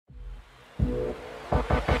Did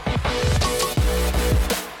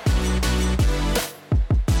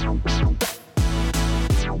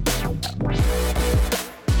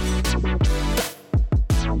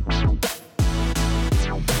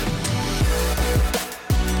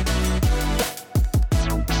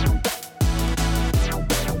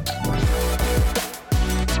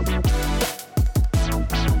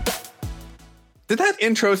that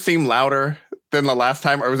intro seem louder than the last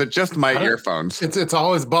time, or was it just my earphones? It's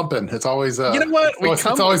always bumping. It's always you know what? It's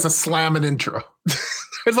always a slamming intro.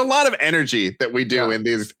 There's a lot of energy that we do in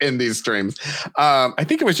these streams. I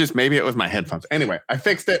think it was just maybe it was my headphones. Anyway, I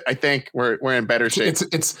fixed it. I think we're in better shape. It's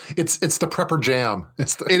the prepper jam.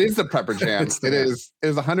 It is the prepper jam. It is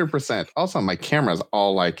 100%. Also, my camera's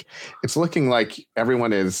all like it's looking like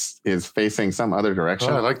everyone is facing some other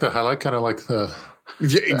direction. Oh, I kind of like the.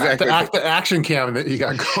 Yeah, exactly. The action cam that you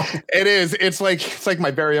got going. It is. It's like my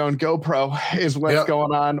very own GoPro is what's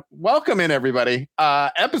going on. Welcome in, everybody.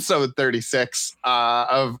 Episode 36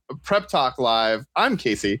 of Prep Talk Live. I'm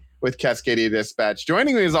Casey with Cascadia Dispatch.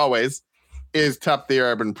 Joining me as always is Tup the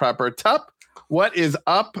Urban Prepper. Tup, what is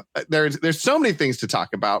up? There's so many things to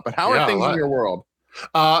talk about, but how are things in your world?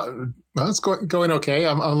 It's going okay.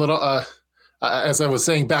 I'm a little as I was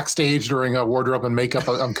saying backstage during a wardrobe and makeup,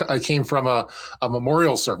 I came from a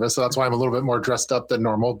memorial service, so that's why I'm a little bit more dressed up than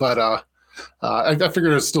normal. But I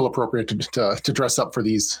figured it's still appropriate to dress up for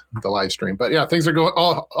the live stream. But yeah, things are going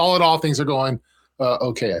all in all, things are going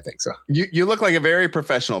okay. I think so. You look like a very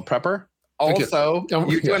professional prepper. Also,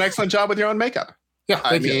 you do an excellent job with your own makeup. Yeah,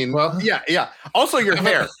 I mean, yeah. Also, your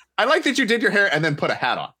hair. I like that you did your hair and then put a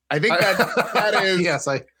hat on. I think that is yes,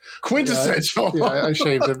 quintessential. I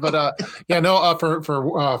shaved it, but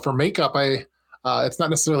for makeup, it's not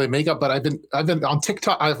necessarily makeup, but I've been on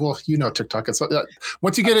TikTok. TikTok. It's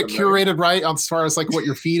once you get it curated right, as far as like what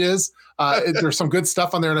your feed is, there's some good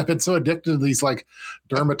stuff on there, and I've been so addicted to these like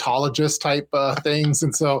dermatologist type things,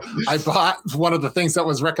 and so I bought one of the things that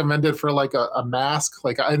was recommended for like a mask.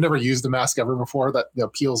 Like I never used a mask ever before that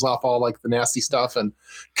peels off all like the nasty stuff, and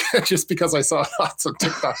just because I saw it on some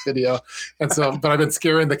TikTok video, and so but I've been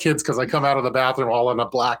scaring the kids because I come out of the bathroom all in a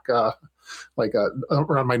black.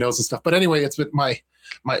 Around my nose and stuff. But anyway, it's been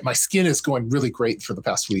my skin is going really great for the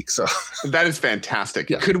past week. So that is fantastic.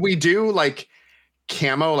 Yeah. Could we do like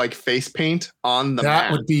camo, like face paint on the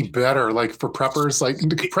mask? Would be better. Like for preppers, like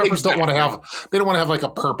preppers don't want to have like a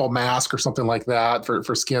purple mask or something like that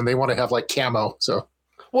for skin. They want to have like camo. So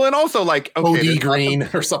well, and also like OD green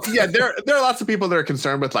or something. Yeah, there are lots of people that are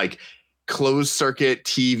concerned with like closed circuit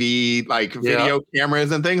TV, like video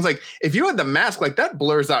cameras and things. Like if you had the mask, like that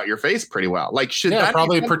blurs out your face pretty well. Like should that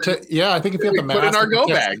probably protect? Yeah, I think if you have the mask, put in our go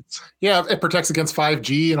bags. Yeah, it protects against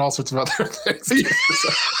 5G and all sorts of other things.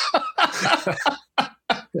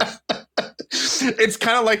 It's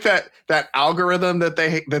kind of like that algorithm that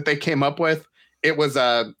they came up with. It was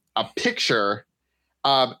a picture,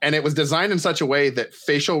 and it was designed in such a way that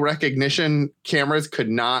facial recognition cameras could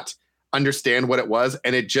not understand what it was,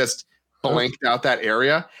 and it just blanked out that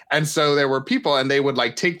area. And so there were people and they would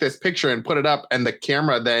like take this picture and put it up, and the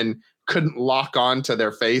camera then couldn't lock on to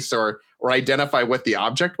their face or identify what the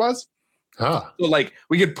object was. So like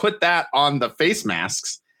we could put that on the face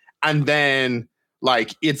masks, and then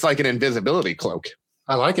like it's like an invisibility cloak.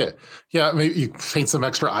 I like it. Yeah, maybe you paint some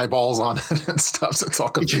extra eyeballs on it and stuff, so it's all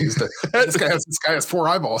confused. This guy has 4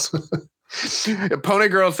 eyeballs. Pony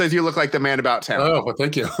Girl says you look like the man about town. Oh, well,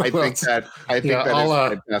 thank you. I think that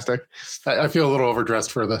is fantastic. I feel a little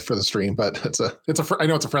overdressed for the stream, but I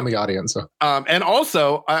know it's a friendly audience. So, and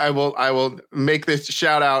also I will make this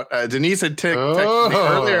shout out. Denise had texted me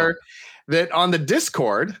earlier that on the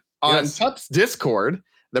Discord, Tup's Discord,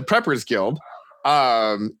 the Preppers Guild,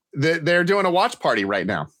 they're doing a watch party right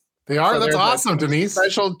now. They are. So that's awesome, Denise.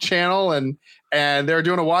 Special channel and they're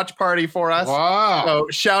doing a watch party for us. Wow! So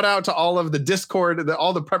shout out to all of the Discord,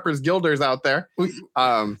 all the Preppers Guilders out there.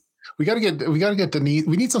 We got to get Denise.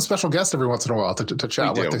 We need some special guests every once in a while to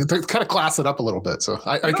chat with, to kind of class it up a little bit. So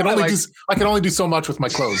I can only do so much with my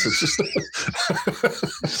clothes. It's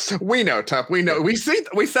just we know, Tup. We know. We set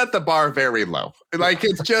the bar very low. Like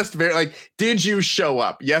it's just very like. Did you show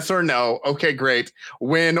up? Yes or no? Okay, great.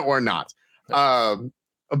 Win or not?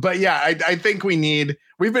 But yeah, I think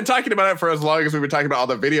we've been talking about it for as long as we've been talking about all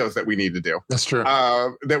the videos that we need to do. That's true.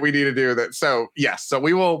 That we need to do that. So yes, so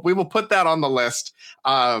we will put that on the list.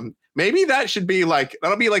 Maybe that should be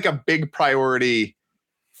that'll be like a big priority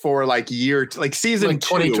for like season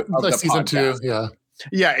 2 of the season podcast. 2. Yeah.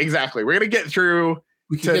 Yeah, exactly. We're going to get through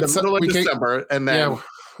to the middle of December and then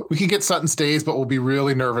we can get Sutton's days, but we'll be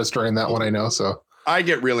really nervous during that one. I know. So I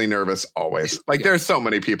get really nervous always. Like there's so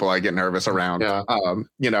many people I get nervous around.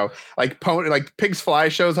 Yeah. Like Pigs Fly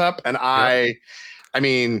shows up and I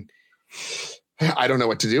mean, I don't know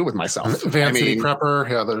what to do with myself. Van City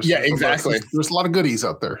Prepper. Yeah, exactly. There's a lot of goodies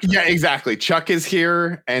out there. Yeah, exactly. Chuck is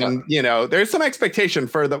here. And, there's some expectation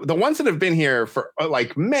for the ones that have been here for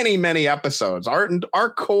like many, many episodes. Our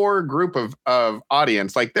core group of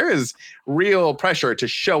audience, like there is real pressure to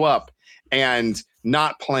show up and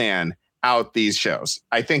not plan out these shows.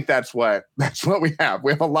 I think that's what we have.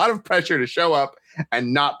 We have a lot of pressure to show up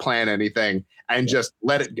and not plan anything and just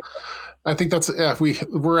let it go. I think that's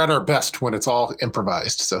we're at our best when it's all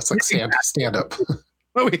improvised. So it's like stand up.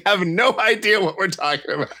 But we have no idea what we're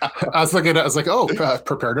talking about. I was like,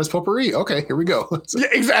 preparedness potpourri. Okay, here we go. Yeah,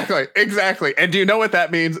 exactly. And do you know what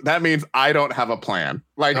that means? That means I don't have a plan.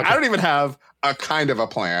 Like I don't even have a kind of a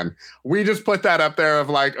plan. We just put that up there of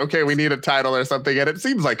like, okay, we need a title or something, and it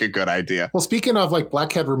seems like a good idea. Well, speaking of like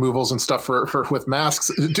blackhead removals and stuff for with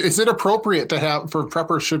masks, is it appropriate to have for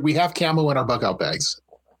preppers? Should we have camo in our bug out bags?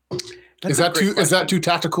 Is that too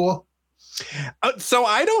tactical? So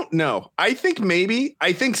I don't know. I think maybe.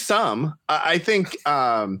 I think some. I think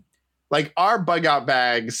like our bug out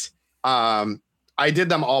bags. I did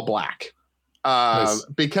them all black nice.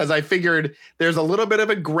 Because I figured there's a little bit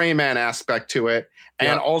of a gray man aspect to it,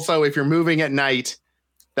 and also if you're moving at night,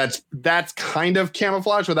 that's kind of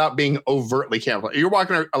camouflage without being overtly camouflage. You're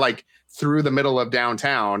walking like through the middle of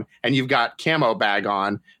downtown and you've got camo bag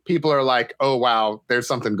on. People are like, oh, wow, there's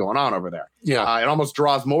something going on over there. Yeah. It almost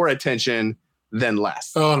draws more attention than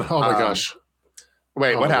less. Oh my gosh.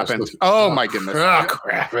 Wait, what happened? My goodness. Oh,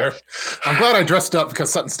 crap. I'm glad I dressed up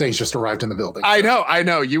because Sutton Stage just arrived in the building. I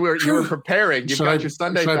know. You were preparing. You've got your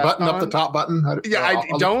Sunday. Should I button up the top button?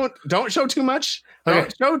 Don't show too much. Okay.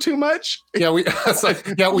 Don't show too much. Yeah, we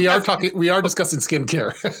are talking. We are discussing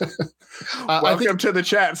skincare. Welcome to the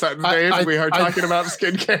chat, Sutton Stage. We are talking about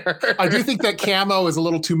skincare. I do think that camo is a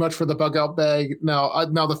little too much for the bug out bag. Now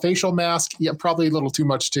the facial mask, probably a little too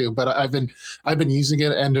much too. But I've been using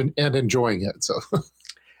it and enjoying it. So.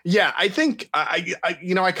 Yeah, I think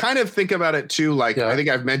I kind of think about it too. Like I think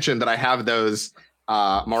I've mentioned that I have those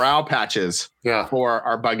morale patches for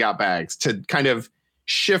our bug out bags to kind of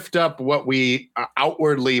shift up what we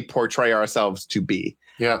outwardly portray ourselves to be,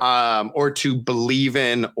 or to believe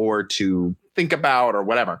in, or to think about, or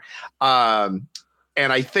whatever. And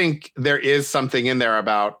I think there is something in there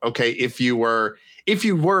about, okay, if you were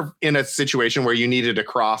in a situation where you needed to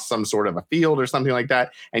cross some sort of a field or something like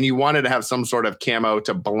that, and you wanted to have some sort of camo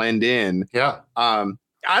to blend in, I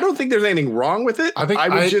don't think there's anything wrong with it. I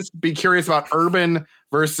would just be curious about urban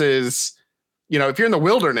versus, if you're in the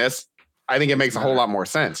wilderness, I think it makes a whole lot more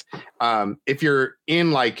sense. If you're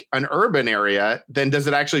in like an urban area, then does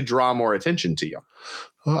it actually draw more attention to you?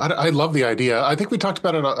 Well, I love the idea. I think we talked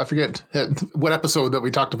about it. I forget what episode that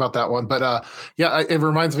we talked about that one, but it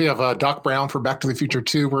reminds me of Doc Brown for Back to the Future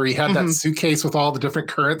 2, where he had that suitcase with all the different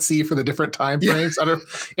currency for the different time frames.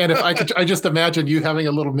 I just imagine you having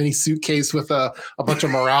a little mini suitcase with a bunch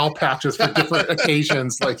of morale patches for different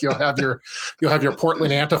occasions. Like you'll have your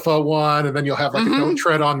Portland Antifa one, and then you'll have like a Don't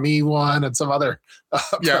Tread on Me one, and some other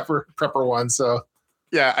prepper one. So.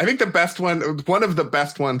 Yeah, I think one of the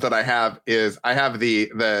best ones that I have is I have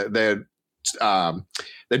the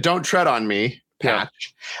Don't Tread on Me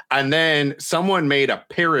patch. And then someone made a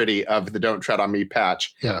parody of the Don't Tread on Me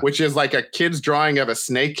patch, which is like a kid's drawing of a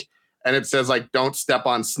snake, and it says like don't step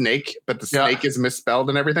on snake, but the snake is misspelled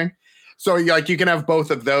and everything. So like you can have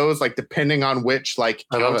both of those, like depending on which like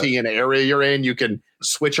county and area you're in, you can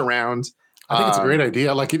switch around. I think it's a great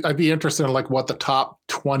idea. Like, I'd be interested in like what the top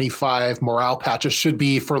 25 morale patches should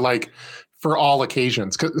be for all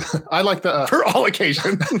occasions. Cause I like the for all occasions.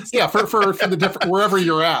 for the different wherever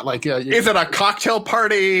you're at. Like, is it a cocktail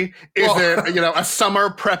party? Is it a summer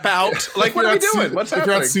prep out? Like, what are we doing? What's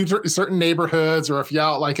happening? If you're at certain neighborhoods, or if you're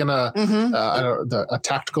out like in a a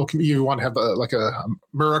tactical community, you want to have a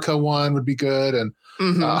Murica one would be good. And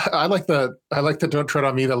I like the Don't Tread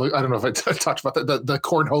on Me. I don't know if I talked about the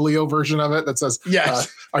Cornholio version of it that says,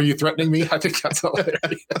 "Yes, are you threatening me?" I think that's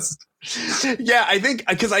hilarious. Yeah, I think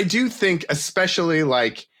because I do think, especially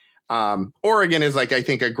like Oregon is like I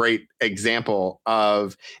think a great example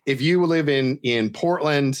of if you live in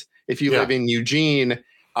Portland, if you live in Eugene.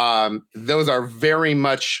 Those are very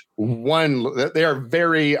much they are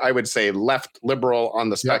very, I would say, left liberal on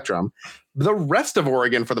the spectrum. The rest of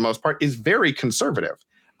Oregon, for the most part, is very conservative.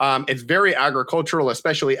 It's very agricultural,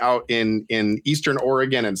 especially out in Eastern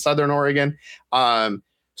Oregon and Southern Oregon.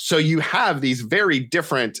 So you have these very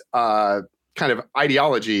different kind of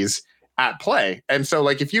ideologies at play. And so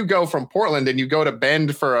like if you go from Portland and you go to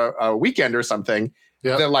Bend for a weekend or something,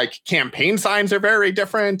 the like campaign signs are very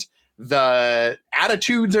different. The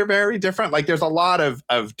attitudes are very different. Like there's a lot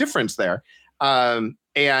of difference there.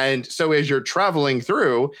 And so as you're traveling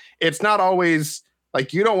through, it's not always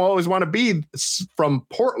like you don't always want to be from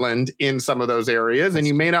Portland in some of those areas. And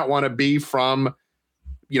you may not want to be from,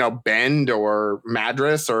 you know, Bend or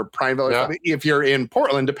Madras or Prineville if you're in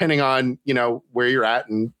Portland, depending on, you know, where you're at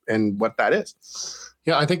and what that is.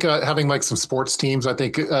 Yeah, I think having like some sports teams, I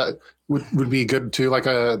think would be good too. Like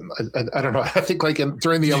I don't know. I think like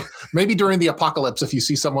during the apocalypse, if you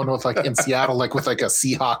see someone with like in Seattle, like with like a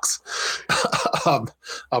Seahawks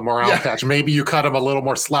a morale patch, maybe you cut them a little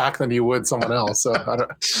more slack than you would someone else. So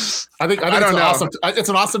I think it's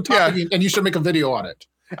an awesome topic, and you should make a video on it.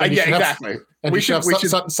 Exactly. And we should have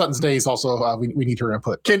Sutton's Days also. We need her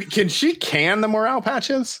input. Can she can the morale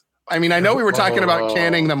patches? I mean, I know we were talking about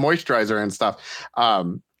canning the moisturizer and stuff.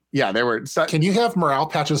 They were. Can you have morale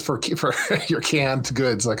patches for your canned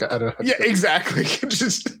goods? Like, I don't know. Yeah, exactly.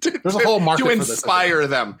 There's a whole market to inspire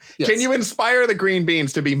them. Yes. Can you inspire the green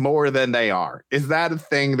beans to be more than they are? Is that a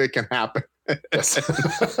thing that can happen? Yes.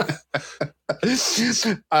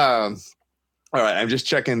 All right, I'm just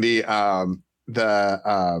checking the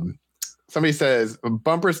somebody says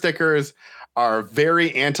bumper stickers are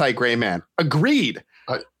very anti-gray man. Agreed.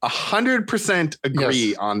 100%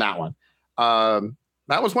 agree on that one.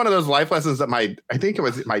 That was one of those life lessons that I think it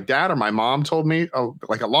was my dad or my mom told me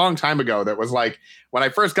like a long time ago. That was like when I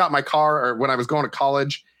first got my car or when I was going to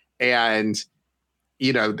college, and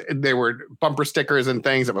you know they were bumper stickers and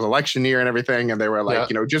things. It was election year and everything, and they were like,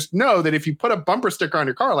 you know, just know that if you put a bumper sticker on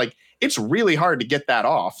your car, like it's really hard to get that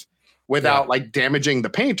off without like damaging the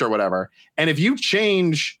paint or whatever. And if you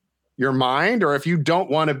change your mind, or if you don't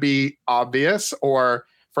want to be obvious, or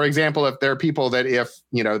for example, if there are people that if,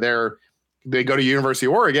 you know, they go to University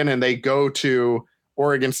of Oregon and they go to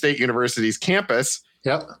Oregon State University's campus,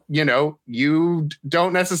 you know, you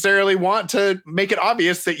don't necessarily want to make it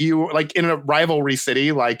obvious that you like in a rivalry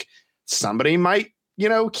city, like somebody might, you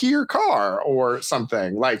know, key your car or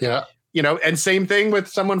something like, you know, and same thing with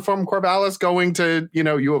someone from Corvallis going to, you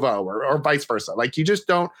know, U of O or vice versa. Like you just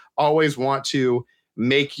don't always want to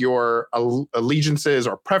make your allegiances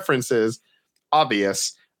or preferences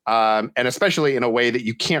obvious, and especially in a way that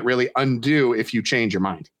you can't really undo if you change your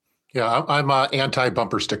mind. Yeah, I'm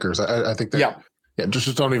anti-bumper stickers. I think that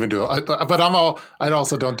just don't even do it. But I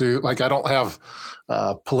also don't do, like, I don't have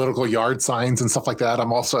political yard signs and stuff like that.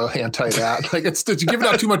 I'm also anti that. Like it's you give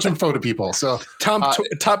out too much info to people. So top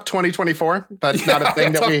 2024. That's not a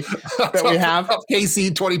thing that we have.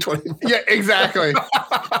 KC 2020. Yeah, exactly.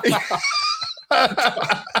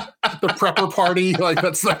 The prepper party, like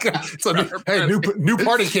that's like hey, new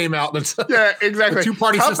party came out. Exactly. Two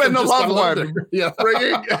party system, the loved one. Yeah,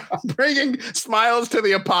 bringing smiles to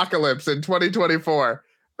the apocalypse in 2024.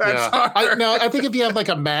 That's hard. I think if you have like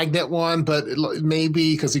a magnet one, but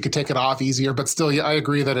maybe because you could take it off easier. But still, I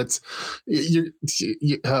agree that it's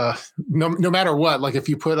no matter what. Like if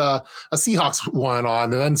you put a Seahawks one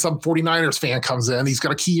on, and then some 49ers fan comes in, he's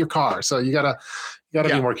going to key your car. So you gotta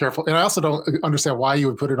be more careful. And I also don't understand why you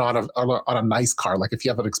would put it on a nice car. Like if you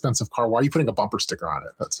have an expensive car, why are you putting a bumper sticker on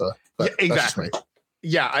it? Exactly.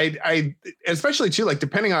 Yeah, I especially too, like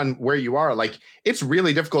depending on where you are, like it's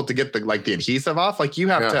really difficult to get the adhesive off. Like you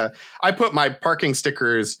have to. I put my parking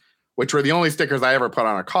stickers, which were the only stickers I ever put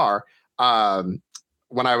on a car,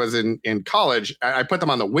 when I was in college. I put them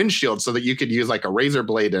on the windshield so that you could use like a razor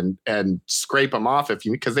blade and scrape them off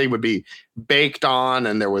because they would be baked on,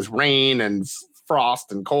 and there was rain and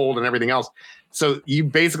frost and cold and everything else. So you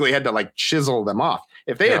basically had to like chisel them off.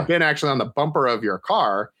 If they had been actually on the bumper of your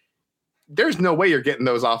car, there's no way you're getting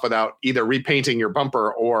those off without either repainting your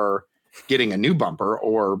bumper or getting a new bumper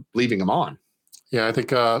or leaving them on. Yeah, I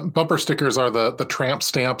think bumper stickers are the tramp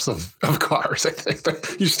stamps of cars. I think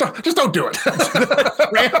you just don't do it.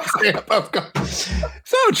 Tramp stamp of cars.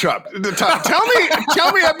 So Trump, tell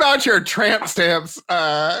me about your tramp stamps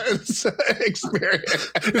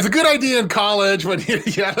experience. It's a good idea in college when you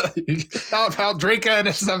out drinking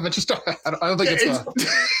and stuff, but just I don't think it's.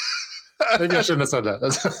 Maybe I shouldn't have said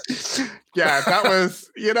that. Yeah, that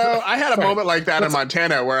was, I had a moment like that in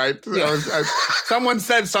Montana where someone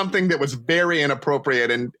said something that was very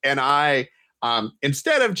inappropriate, and I,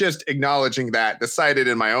 instead of just acknowledging that, decided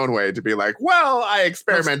in my own way to be like, well, I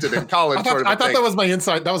experimented in college. I thought that was my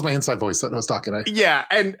inside. That was my inside voice that I was talking. Yeah,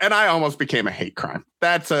 and I almost became a hate crime.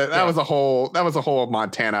 That was a whole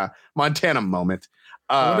Montana moment.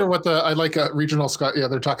 I wonder what I like regional Scott. Yeah,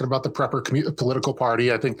 they're talking about the prepper political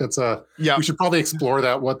party. I think that's we should probably explore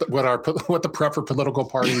that. What the prepper political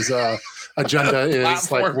party's agenda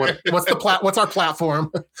is like. What's our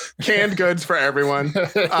platform? Canned goods for everyone.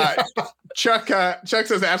 Chuck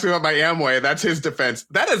says, ask me about my Amway. That's his defense.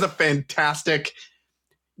 That is a fantastic.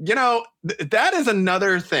 That is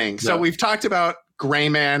another thing. So we've talked about Gray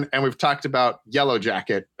Man and we've talked about Yellow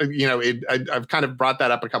Jacket. I've kind of brought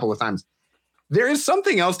that up a couple of times. There is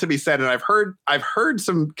something else to be said, and I've heard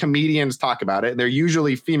some comedians talk about it, and they're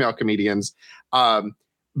usually female comedians,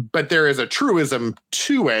 but there is a truism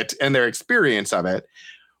to it and their experience of it,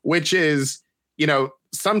 which is,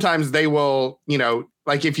 sometimes they will,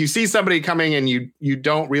 like if you see somebody coming and you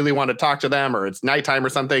don't really want to talk to them, or it's nighttime or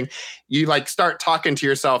something, you like start talking to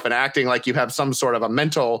yourself and acting like you have some sort of a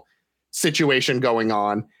mental situation going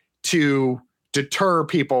on to deter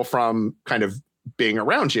people from kind of being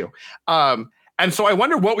around you. And so I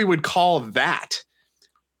wonder what we would call that.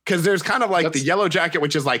 Because there's kind of like the Yellow Jacket,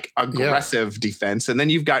 which is like aggressive defense. And then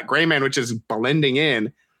you've got Gray Man, which is blending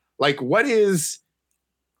in. Like, what is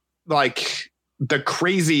like the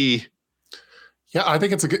crazy... Yeah, I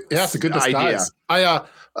think it's a good disguise. Idea.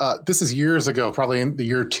 This is years ago, probably in the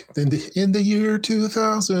year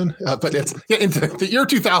 2000. But it's in the year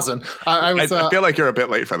 2000. I feel like you're a bit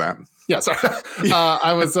late for that. Yeah, sorry.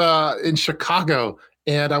 I was in Chicago,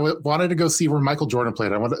 and I wanted to go see where Michael Jordan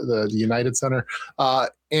played. I went to the United Center,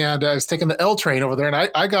 and I was taking the L train over there, and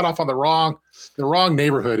I got off on the wrong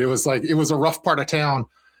neighborhood. It was a rough part of town,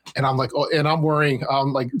 and I'm like, and I'm wearing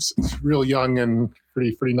like real young and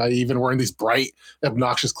pretty naive, and wearing these bright,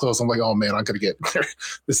 obnoxious clothes. I'm like, oh man, I'm gonna get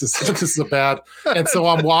this is a bad. And so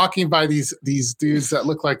I'm walking by these dudes that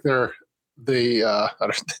look like they're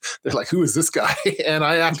like, who is this guy? And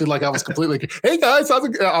I acted like I was completely, hey guys, I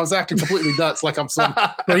was acting completely nuts, like I'm some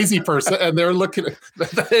crazy person. And they're looking.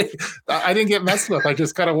 I didn't get messed with. I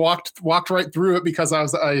just kind of walked right through it because I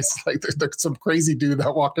was like, there's some crazy dude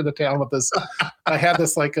that walked into town with this. I had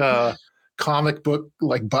this like comic book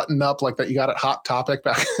like button up like that you got at Hot Topic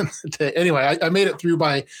back in the day. Anyway, I made it through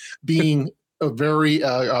by being a very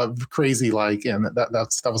crazy like, and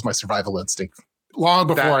that was my survival instinct. Long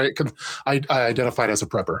before I identified as a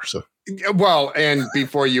prepper. So well, and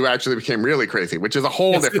before you actually became really crazy, which is a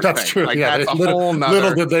whole different thing. True. Like yeah, that's a whole nother.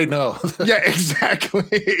 Little did they know. Yeah,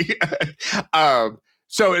 exactly.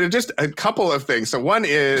 So just a couple of things. So one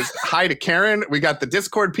is hi to Karen. We got the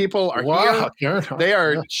Discord people are here. Karen. They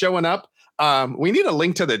are showing up. We need a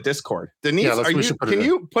link to the Discord. Denise, can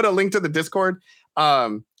you put a link to the Discord?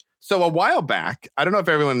 So a while back, I don't know if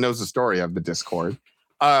everyone knows the story of the Discord.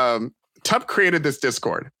 Tup created this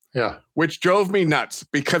Discord, which drove me nuts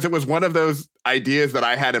because it was one of those ideas that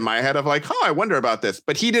I had in my head of like, I wonder about this.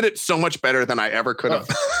 But he did it so much better than I ever could have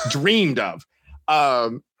dreamed of,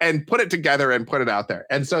 and put it together and put it out there.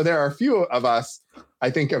 And so there are a few of us,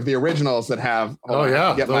 I think, of the originals that have.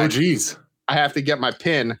 OGs. I have to get my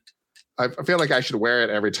pin. I feel like I should wear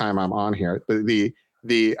it every time I'm on here. The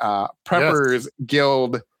Preppers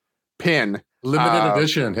Guild pin. Limited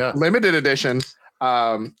edition. Yeah. Limited edition.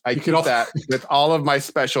 I keep that with all of my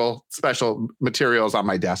special materials on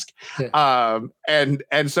my desk. Yeah. And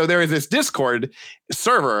so there is this Discord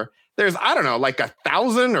server. There's, I don't know, like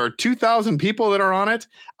 1,000 or 2,000 people that are on it.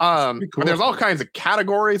 Cool. There's all kinds of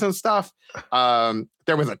categories and stuff.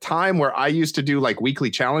 There was a time where I used to do like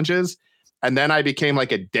weekly challenges, and then I became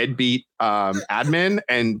like a deadbeat admin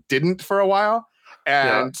and didn't for a while.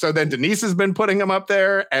 And so then Denise has been putting them up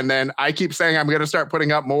there, and then I keep saying I'm going to start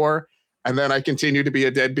putting up more. And then I continue to be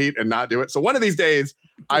a deadbeat and not do it. So one of these days,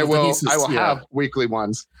 I will have weekly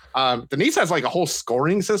ones. Denise has like a whole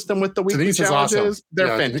scoring system with the weekly challenges. Awesome.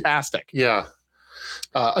 They're fantastic. Yeah.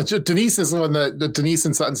 Denise is one that Denise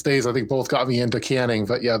and Sutton Stays, I think, both got me into canning.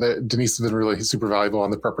 But yeah, Denise has been really super valuable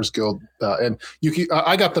on the Preppers Guild. And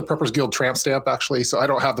I got the Preppers Guild tramp stamp actually, so I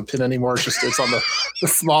don't have the pin anymore. It's on the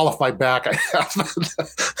small of my back. I have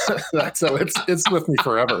that, so it's with me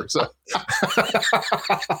forever. So.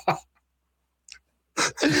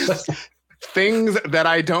 Things that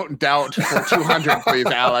I don't doubt for 200, please,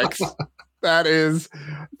 Alex. That is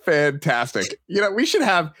fantastic. You should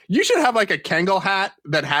have like a Kangol hat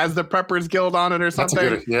that has the Preppers Guild on it or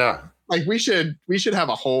something. Like we should have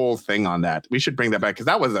a whole thing on that. We should bring that back because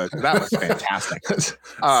that was fantastic.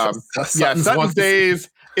 Sutton's Days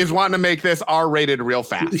is wanting to make this R-rated real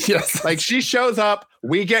fast. Yes. Like she shows up,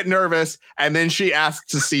 we get nervous, and then she asks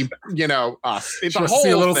to see, us. It's a whole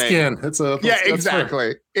see a little thing. Skin.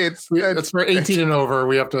 Exactly. It's for 18 and over.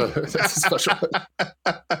 We have to. That's special.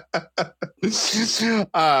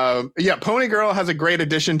 Pony Girl has a great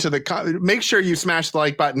addition to the. Make sure you smash the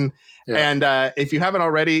like button And if you haven't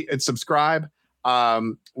already, subscribe.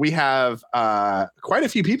 We have quite a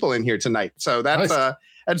few people in here tonight, so that's nice.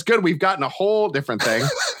 That's good. We've gotten a whole different thing.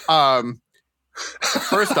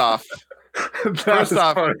 First off, that's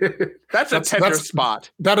a tender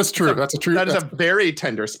spot. That is true. That's a true. That is a very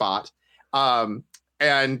tender spot. And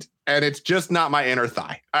it's just not my inner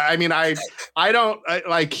thigh. I mean, I don't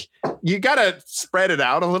like. You gotta spread it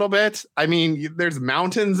out a little bit. I mean, there's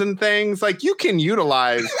mountains and things like you can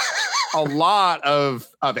utilize a lot of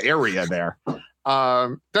area there.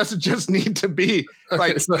 Doesn't just need to be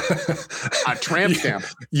like a tramp stamp.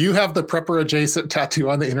 You have the prepper adjacent tattoo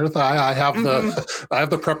on the inner thigh. I have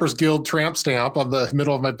the Preppers Guild tramp stamp on the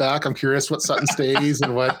middle of my back. I'm curious what Sutton Stays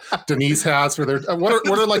and what Denise has for their what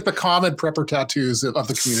are like the common prepper tattoos of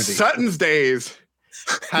the community. Sutton Stays.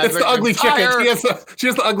 It's the ugly chicken. She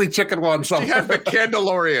has the ugly chicken one. She has the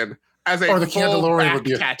Candelorian as a or the Candelorian would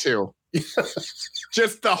be tattoo.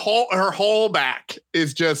 Just her whole back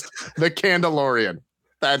is just the Candelorian.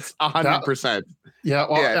 That's 100%. Yeah,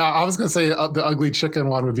 well, I was gonna say the ugly chicken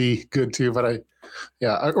one would be good too, but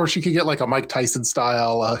or she could get like a Mike Tyson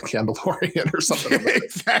style Candelorian or something.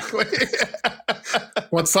 Exactly.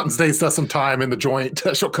 Once Sutton Stays does some time in the joint,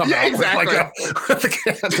 she'll come out with the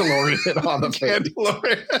Candelorian on the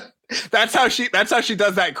face. That's how she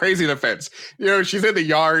does that crazy defense. She's in the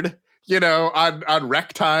yard. On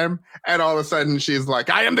rec time, and all of a sudden she's like,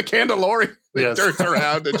 "I am the Candelorian." Yes. Turns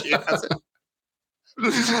around and she has it.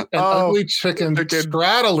 Ugly chicken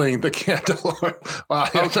straddling the Candelorian. Wow,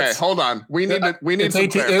 okay, hold on. We need some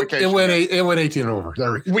clarification. It went 18 over.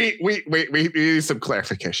 There we need some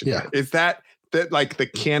clarification. Yeah, is that like the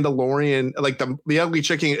Candelorian, like the ugly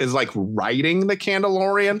chicken is like riding the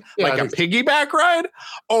Candelorian like a piggyback ride,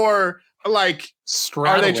 or like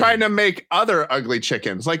straddling. Are they trying to make other ugly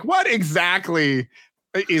chickens? Like what exactly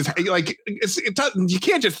is like? You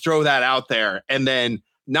can't just throw that out there and then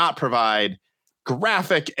not provide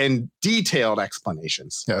graphic and detailed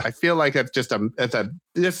explanations. Yeah. I feel like that's just a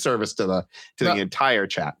disservice to the entire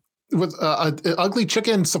chat. With ugly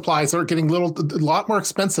chicken supplies are getting a lot more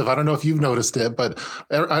expensive. I don't know if you've noticed it, but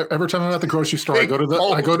every time I'm at the grocery store, I go to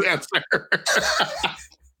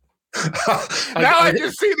I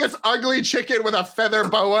just see this ugly chicken with a feather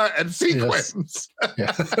boa and sequins.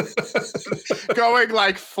 Yes. Going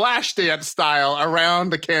like flash dance style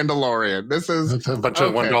around the Candelorian. This is a bunch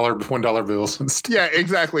of $1 bills and stuff. Yeah,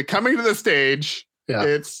 exactly. Coming to the stage. Yeah.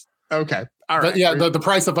 It's okay. All right. But yeah, the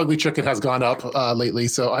price of ugly chicken has gone up lately.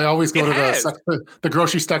 So I always go to the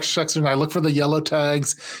grocery section. I look for the yellow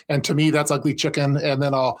tags, and to me, that's ugly chicken. And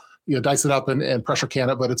then I'll dice it up and pressure can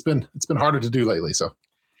it. But it's been harder to do lately. So.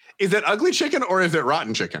 Is it ugly chicken or is it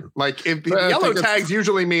rotten chicken? Like if the yellow tags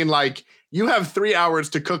usually mean like you have 3 hours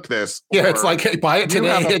to cook this. Yeah, it's like, hey, buy it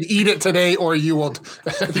today and eat it today, or you will.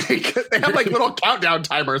 They have like little countdown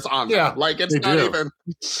timers on them. Yeah, like it's not even.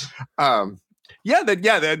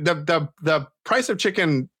 The price of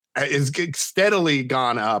chicken is steadily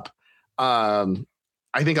gone up. I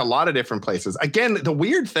think a lot of different places. Again, the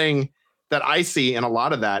weird thing that I see in a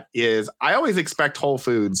lot of that is I always expect Whole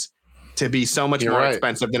Foods to be so much more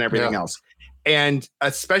expensive than everything else. And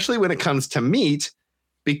especially when it comes to meat,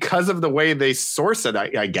 because of the way they source it,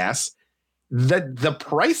 I guess, the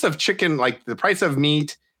price of chicken, like the price of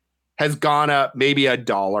meat has gone up maybe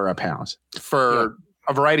 $1 a pound for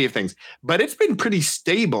a variety of things. But it's been pretty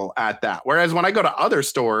stable at that. Whereas when I go to other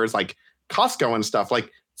stores like Costco and stuff,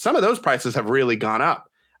 like some of those prices have really gone up.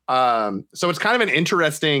 So it's kind of an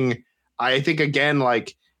interesting, I think, again,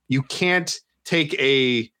 like you can't take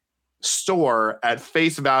a store at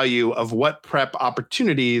face value of what prep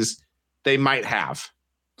opportunities they might have.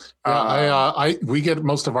 We get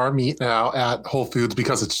most of our meat now at Whole Foods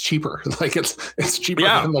because it's cheaper. Like it's cheaper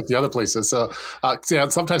than like the other places. So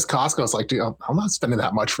sometimes Costco is like, dude, I'm not spending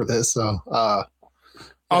that much for this. So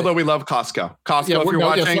although we love Costco. If you're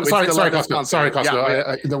watching, sorry,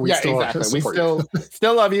 Costco. Exactly. We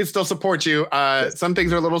still love you, still support you. Some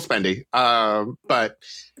things are a little spendy, but.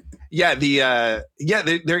 Yeah,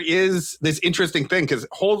 there is this interesting thing because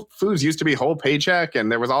Whole Foods used to be whole paycheck and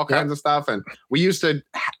there was all kinds of stuff. And we used to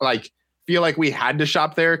feel like we had to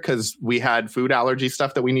shop there because we had food allergy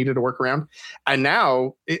stuff that we needed to work around. And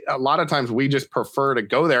now a lot of times we just prefer to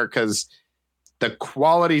go there because the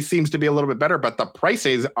quality seems to be a little bit better, but the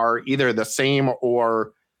prices are either the same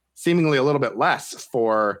or seemingly a little bit less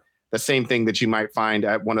for the same thing that you might find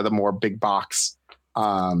at one of the more big box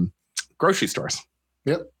grocery stores.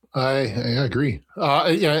 Yep. I agree.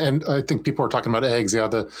 Yeah, and I think people are talking about eggs. Yeah,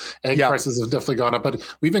 the egg prices have definitely gone up, but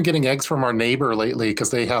we've been getting eggs from our neighbor lately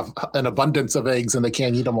because they have an abundance of eggs and they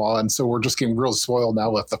can't eat them all, and so we're just getting real spoiled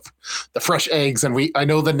now with the fresh eggs. And I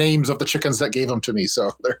know the names of the chickens that gave them to me,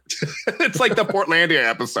 so it's like the Portlandia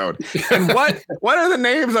episode. And what are the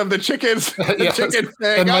names of the chickens?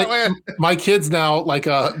 My kids now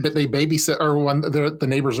they babysit, or when the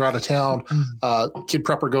neighbors are out of town, kid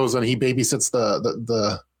prepper goes and he babysits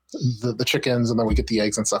the chickens, and then we get the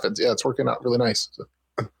eggs and stuff. It's working out really nice. So.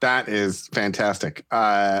 That is fantastic.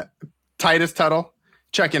 Titus Tuttle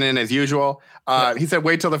checking in as usual. He said,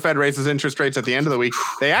 wait till the Fed raises interest rates at the end of the week.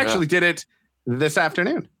 They actually did it this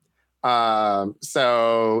afternoon.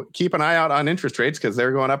 So keep an eye out on interest rates because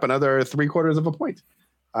they're going up another 0.75 of a point,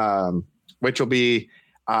 which will be,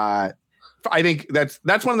 I think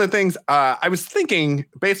that's one of the things I was thinking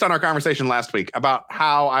based on our conversation last week about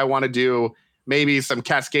how I want to do maybe some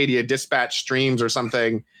Cascadia dispatch streams or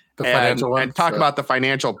something and talk about the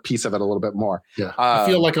financial piece of it a little bit more. Yeah. I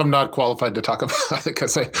feel like I'm not qualified to talk about it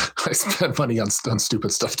because I spend money on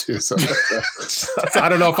stupid stuff too. So, I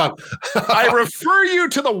don't know if I'm. I refer you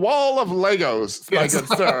to the wall of Legos, my good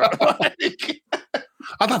sir.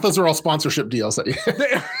 I thought those were all sponsorship deals.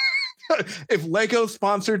 If Lego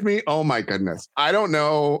sponsored me, oh my goodness. I don't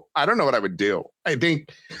know what I would do. I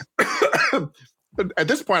think at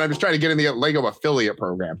this point, I'm just trying to get in the Lego affiliate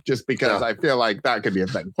program just because I feel like that could be a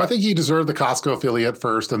thing. I think you deserve the Costco affiliate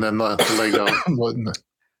first and then the Lego.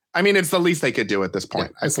 I mean, it's the least they could do at this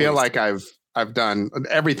point. I feel like I've done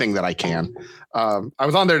everything that I can. I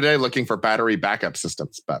was on there today looking for battery backup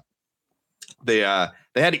systems, but they had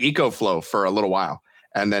EcoFlow for a little while.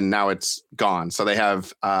 And then now it's gone. So they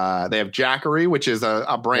have Jackery, which is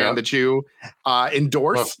a brand that you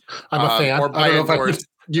endorse. I'm a fan. Or by endorse,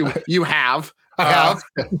 you have. I have.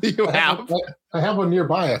 You have. I have one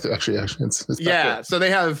nearby. Actually, it's so they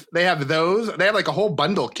have those. They have like a whole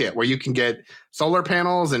bundle kit where you can get solar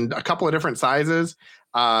panels and a couple of different sizes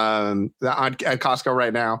at Costco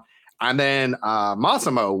right now. And then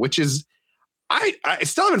Massimo, which is I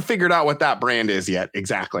still haven't figured out what that brand is yet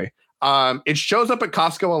exactly. It shows up at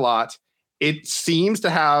Costco a lot. It seems to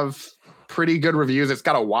have pretty good reviews. It's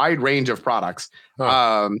got a wide range of products.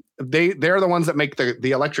 They're the ones that make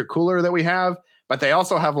the electric cooler that we have, but they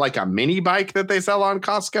also have like a mini bike that they sell on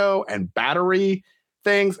Costco and battery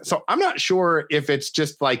things. So I'm not sure if it's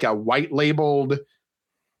just like a white labeled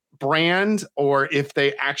brand or if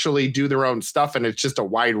they actually do their own stuff and it's just a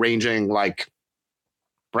wide ranging like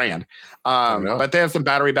brand. But they have some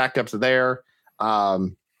battery backups there.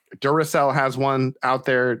 Duracell has one out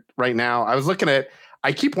there right now. I was looking at,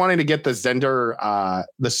 I keep wanting to get the Zender,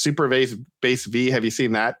 the Super Base V. Have you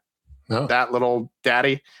seen that? No. That little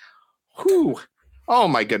daddy? Whew. Oh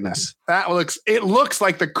my goodness. It looks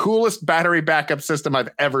like the coolest battery backup system I've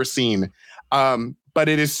ever seen. But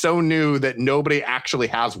it is so new that nobody actually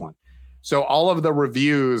has one. So all of the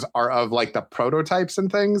reviews are of like the prototypes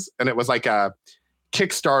and things. And it was like a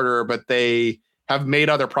Kickstarter, but they have made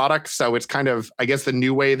other products. So it's kind of, I guess, the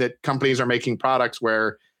new way that companies are making products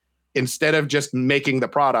where instead of just making the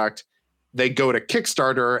product, they go to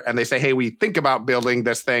Kickstarter and they say, hey, we think about building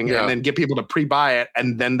this thing and then get people to pre-buy it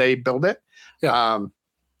and then they build it. Yeah.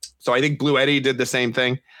 So I think Blue Eddy did the same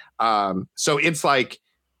thing. So it's like,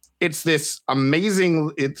 it's this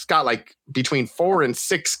amazing, it's got like between 4 and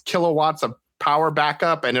 6 kilowatts of power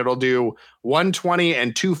backup and it'll do 120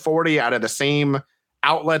 and 240 out of the same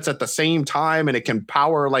outlets at the same time. And it can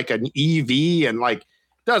power like an EV and like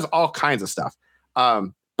does all kinds of stuff.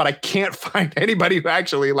 But I can't find anybody who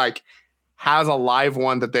actually like has a live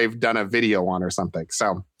one that they've done a video on or something.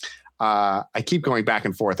 So I keep going back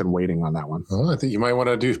and forth and waiting on that one. Well, I think you might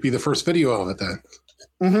want to be the first video of it then.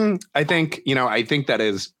 Mm-hmm. I think that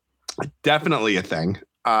is definitely a thing.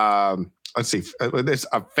 Let's see. There's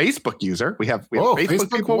a Facebook user. We have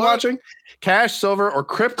Facebook people watching. Cash, silver, or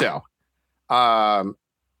crypto.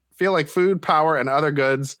 Feel like food, power, and other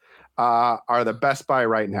goods are the best buy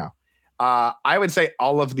right now. I would say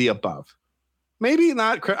all of the above. Maybe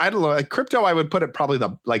not. I don't know. Like crypto, I would put it probably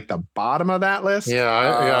the bottom of that list. Yeah,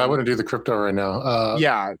 I wouldn't do the crypto right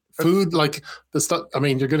now. Food, like the stuff. I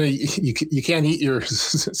mean, you can't eat your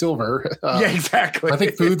silver. Yeah, exactly. I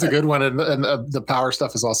think food's a good one, and the power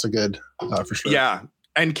stuff is also good for sure. Yeah,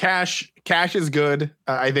 and cash is good.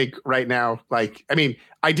 I think right now, like, I mean,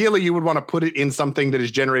 ideally you would want to put it in something that is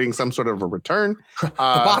generating some sort of a return.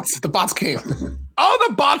 The bots came. Oh,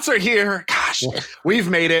 the bots are here. Gosh, we've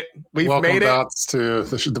made it. Welcome made it. Bots to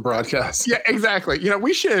the broadcast. Yeah, exactly.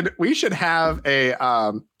 We should have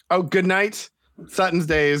a good night. Sutton's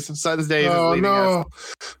Days is leaving us.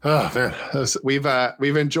 Oh man,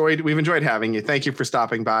 We've enjoyed having you. Thank you for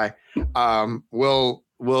stopping by.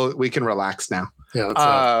 We can relax now.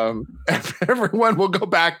 Yeah. Everyone will go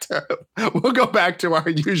back to our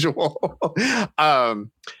usual.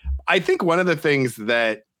 I think one of the things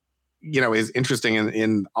that is interesting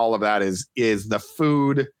in all of that is the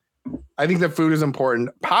food. I think the food is important.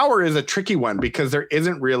 Power is a tricky one because there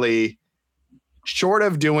isn't really, short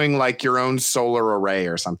of doing like your own solar array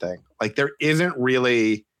or something, like there isn't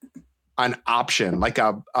really an option, like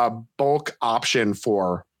a bulk option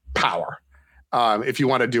for power. If you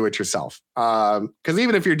want to do it yourself. Because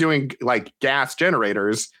even if you're doing like gas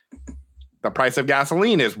generators, the price of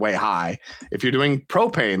gasoline is way high. If you're doing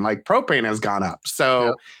propane, like propane has gone up.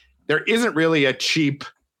 So there isn't really a cheap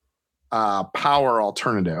power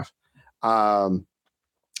alternative.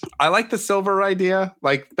 I like the silver idea.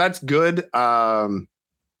 Like that's good. But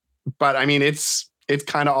I mean, it's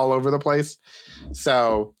kind of all over the place.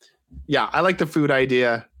 So yeah, I like the food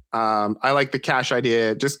idea. I like the cash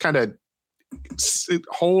idea. Just kind of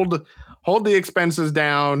hold the expenses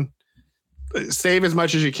down, save as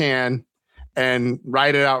much as you can, and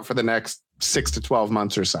ride it out for the next 6 to 12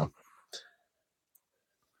 months or so.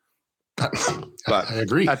 But I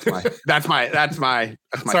agree. That's my.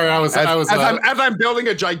 Sorry, as I'm building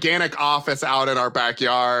a gigantic office out in our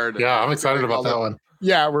backyard. Yeah, I'm excited about that one.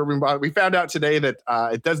 Yeah, we found out today that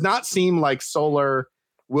it does not seem like solar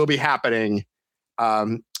will be happening.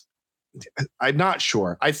 I'm not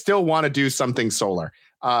sure. I still want to do something solar,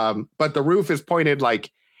 but the roof is pointed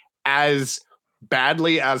like as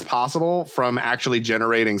badly as possible from actually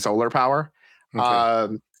generating solar power.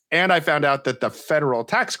 Okay. And I found out that the federal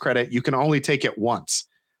tax credit, you can only take it once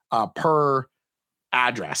per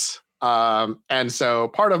address. And so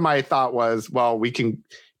part of my thought was, well, we can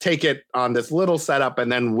take it on this little setup,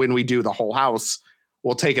 and then when we do the whole house,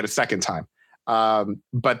 we'll take it a second time.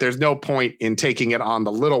 But there's no point in taking it on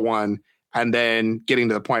the little one and then getting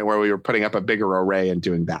to the point where we were putting up a bigger array and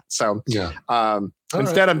doing that. So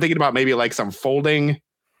instead, I'm thinking about maybe like some folding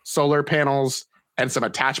solar panels and some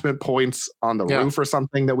attachment points on the roof or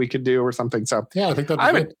something that we could do or something. So I think I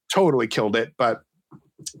haven't totally killed it, but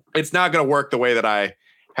it's not going to work the way that I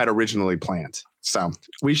had originally planned. So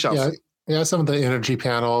we shall see. Yeah, some of the energy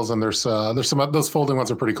panels, and there's some of those folding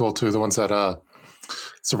ones are pretty cool too. The ones that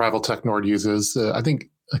Survival Tech Nord uses. I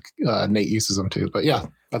think Nate uses them too. But yeah,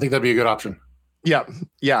 I think that'd be a good option. Yeah.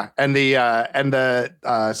 And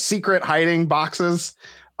the secret hiding boxes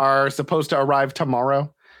are supposed to arrive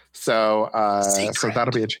tomorrow. So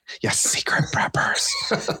that'll be secret preppers,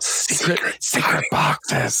 secret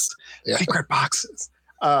boxes, secret boxes.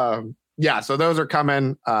 So those are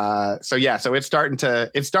coming. So it's starting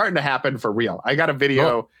to happen for real. I got a video.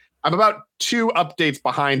 Oh. I'm about 2 updates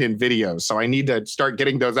behind in videos, so I need to start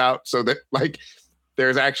getting those out so that like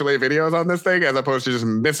there's actually videos on this thing as opposed to just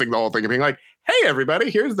missing the whole thing and being like, hey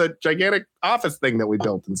everybody, here's the gigantic office thing that we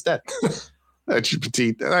built instead.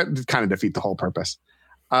 That kind of defeat the whole purpose.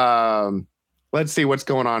 Let's see what's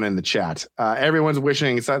going on in the chat. Everyone's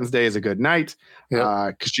wishing Sutton's Day is a good night.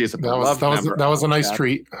 Because she is a beloved member. That was a nice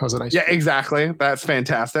treat. That was a nice treat. Exactly. That's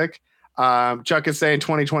fantastic. Chuck is saying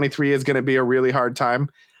 2023 is going to be a really hard time.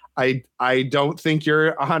 I don't think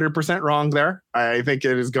you're 100% wrong there. I think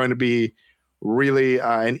it is going to be really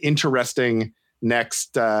an interesting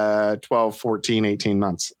next 12, 14, 18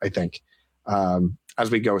 months, I think,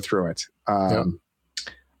 as we go through it.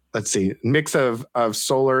 Let's see, mix of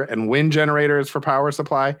solar and wind generators for power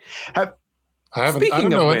supply. I don't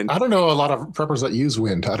know a lot of preppers that use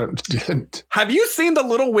wind. Have you seen the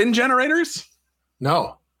little wind generators?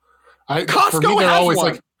 No. Costco has always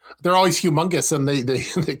one. They're always humongous and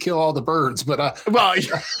they kill all the birds. But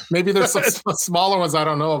maybe there's some smaller ones I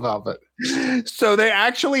don't know about. But so they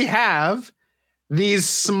actually have these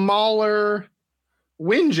smaller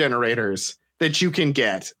wind generators that you can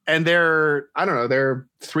get, and they're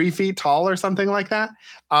 3 feet tall or something like that.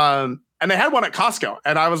 And they had one at Costco,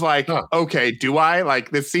 and I was like, okay, do I?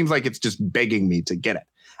 Like, this seems like it's just begging me to get it.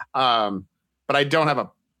 But I don't have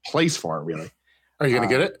a place for it really. Are you going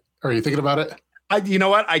to get it? Are you thinking about it? You know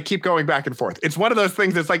what? I keep going back and forth. It's one of those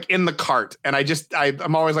things that's like in the cart, and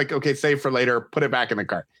I'm always like, okay, save for later, put it back in the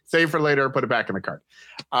cart. Save for later, put it back in the cart.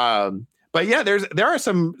 But yeah, there are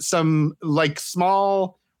some like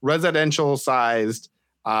small residential sized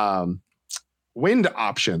wind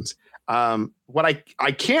options. What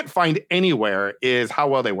I can't find anywhere is how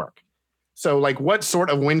well they work. So like what sort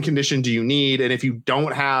of wind condition do you need? And if you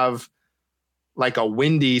don't have like a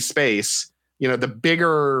windy space, the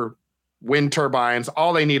bigger wind turbines,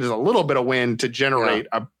 all they need is a little bit of wind to generate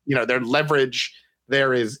their leverage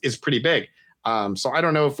there is pretty big. So I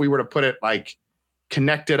don't know if we were to put it like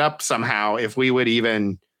connected up somehow, if we would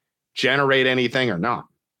even generate anything or not.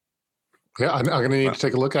 Yeah, I'm going to need to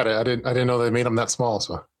take a look at it. I didn't know they made them that small.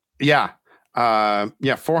 So yeah,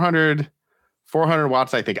 400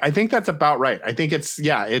 watts. I think that's about right. I think it's.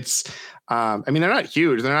 I mean, they're not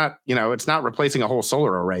huge. They're not. It's not replacing a whole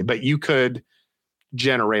solar array, but you could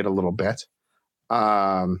generate a little bit.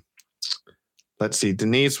 Let's see.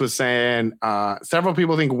 Denise was saying several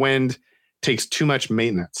people think wind takes too much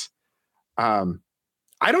maintenance.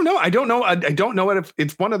 I don't know. I don't know if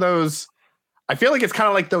it's one of those. I feel like it's kind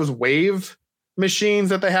of like those wave machines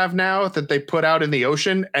that they have now that they put out in the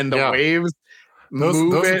ocean, and the waves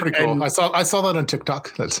move. Those are pretty cool. I saw that on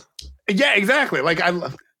TikTok. Yeah, exactly. Like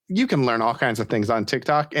you can learn all kinds of things on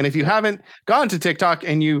TikTok, and if you haven't gone to TikTok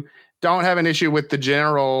and you don't have an issue with the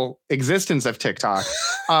general existence of TikTok,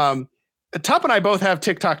 Tup and I both have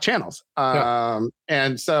TikTok channels,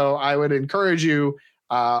 and so I would encourage you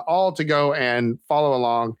all to go and follow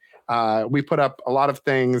along. We put up a lot of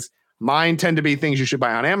things. Mine tend to be things you should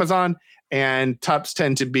buy on Amazon, and Tup's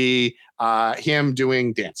tend to be him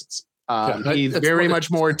doing dances. He's very much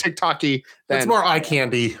more TikTok-y. It's more eye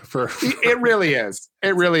candy for. It really is.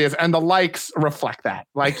 It really is, and the likes reflect that.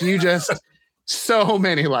 Like you just so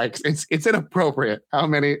many likes. It's inappropriate how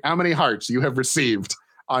many hearts you have received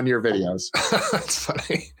on your videos. That's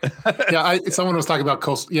funny. Yeah, someone was talking about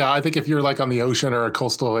coastal. Yeah, I think if you're like on the ocean or a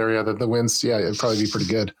coastal area, the winds, it'd probably be pretty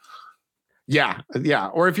good. Yeah.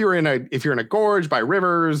 Or if you're in a gorge by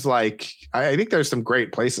rivers, like I think there's some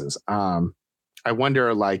great places. I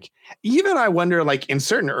wonder, like in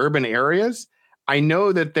certain urban areas, I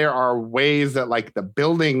know that there are ways that like the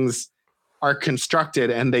buildings are constructed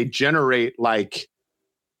and they generate like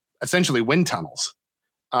essentially wind tunnels.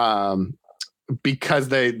 Because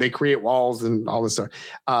they create walls and all this stuff.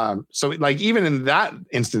 So like even in that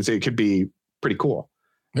instance, it could be pretty cool.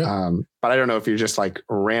 Yeah. But I don't know if you're just like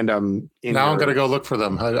random. Now I'm going to go look for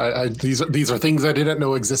them. These are things I didn't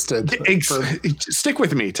know existed. Stick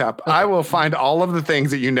with me, Tup. Okay. I will find all of the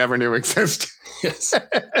things that you never knew exist. Yes.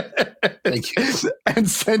 Thank you. and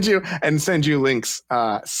send you links,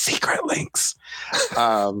 secret links.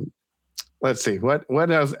 Let's see. What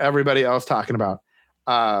is everybody else talking about?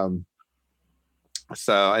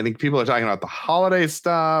 So I think people are talking about the holiday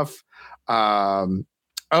stuff. The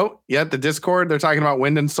Discord. They're talking about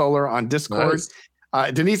wind and solar on Discord.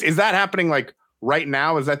 Nice. Denise, is that happening like right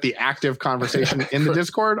now? Is that the active conversation in the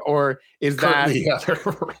Discord, or is that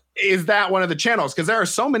one of the channels? Because there are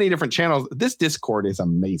so many different channels. This Discord is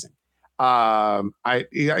amazing. I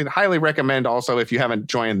highly recommend also, if you haven't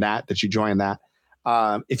joined that you join that.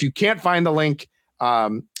 If you can't find the link,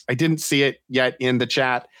 I didn't see it yet in the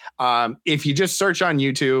chat. If you just search on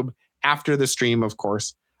YouTube after the stream, of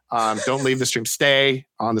course, don't leave the stream, stay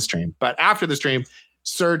on the stream. But after the stream,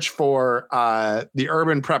 search for the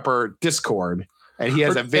Urban Prepper Discord, and he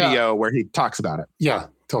has a video where he talks about it. Yeah,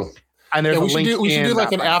 totally. And there's we should do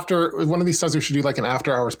like an after one of these times. We should do like an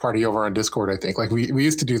after hours party over on Discord. I think like we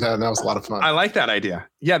used to do that, and that was a lot of fun. I like that idea.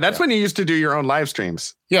 Yeah, that's when you used to do your own live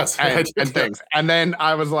streams. Yes, and things. And then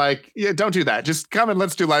I was like, yeah, don't do that. Just come and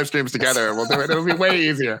let's do live streams together, and we'll do it. It'll be way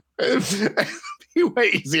easier. Way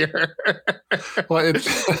easier. Well,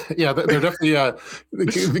 they're definitely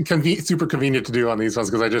super convenient to do on these ones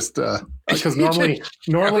because I just because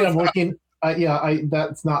normally I'm working.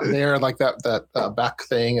 That's not there, like that back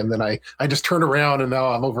thing, and then I just turn around and now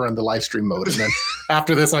I'm over in the live stream mode, and then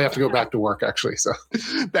after this I have to go back to work actually. So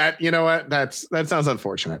that that sounds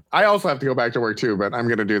unfortunate. I also have to go back to work too, but I'm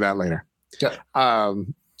going to do that later. Yeah.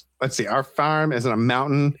 Let's see. Our farm is in a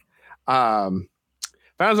mountain. Found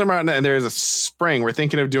a mountain, and there's a spring. We're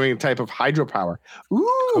thinking of doing a type of hydropower. Ooh,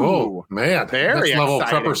 oh man, very next level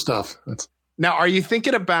exciting. Prepper stuff. Now, are you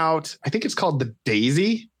thinking about? I think it's called the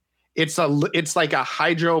Daisy. It's like a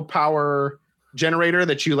hydropower generator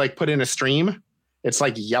that you like put in a stream. It's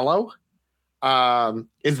like yellow.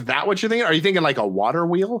 Is that what you're thinking? Are you thinking like a water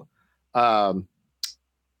wheel? The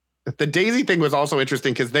Daisy thing was also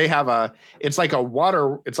interesting because they have it's like a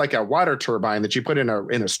water turbine that you put in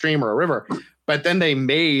a stream or a river, but then they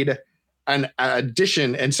made an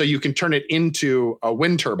addition, and so you can turn it into a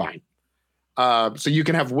wind turbine. So you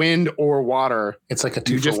can have wind or water. It's like a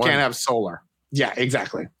 2 You just for 1. can't have solar. Yeah,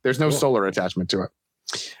 exactly. There's no solar attachment to it.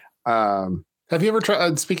 Have you ever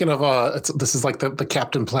tried? Speaking of, this is like the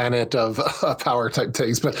Captain Planet of power type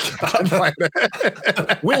things, but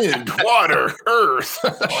wind, water, earth,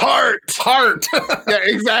 heart. Yeah,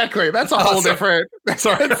 exactly. That's a whole different.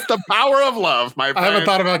 Sorry. It's the power of love, my friend. I haven't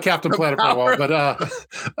thought about Captain Planet for a while, but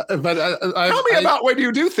tell me about when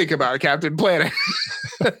you do think about Captain Planet.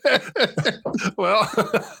 Well,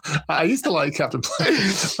 I used to like Captain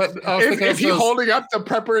Planet, but is he holding up the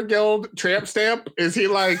Prepper Guild tramp stamp? Is he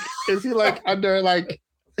like under like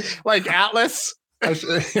Atlas? That's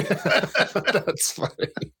funny.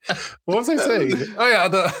 What was I saying? Oh yeah,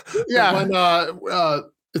 the one,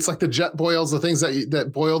 it's like the jet boils, the things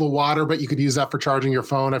that boil the water, but you could use that for charging your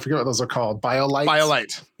phone. I forget what those are called.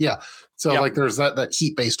 BioLite. Yeah. So like there's that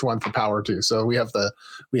heat based one for power too. So we have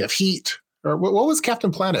heat. Or what was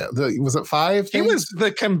Captain Planet? Was it 5 things? It was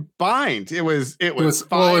the combined. It was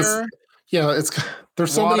fire.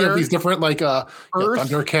 There's so many of these different like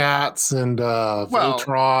Thundercats and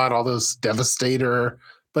Voltron, all those Devastator.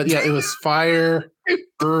 But yeah, it was fire,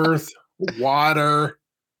 earth, water.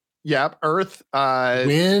 Yep, earth.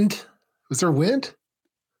 Wind. Was there wind?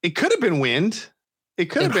 It could have been wind. It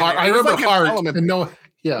could have been. I remember heart. And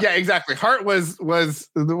yeah, exactly. Heart was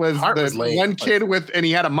the one kid and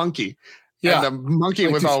he had a monkey. Yeah, and the monkey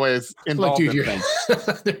was always involved in things.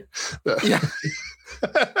 Yeah.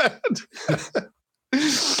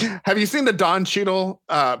 Have you seen the Don Cheadle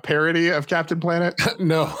parody of Captain Planet?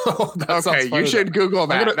 No. Okay, you should Google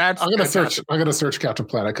that. I'm gonna search Captain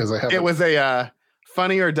Planet because I have. It was a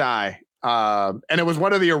Funny or Die, and it was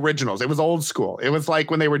one of the originals. It was old school. It was like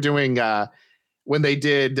when they were doing when they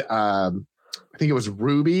did. I think it was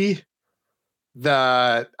Ruby,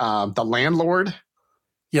 the landlord.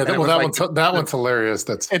 Yeah, that one's hilarious.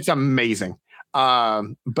 It's amazing.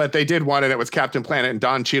 But they did one, and it was Captain Planet, and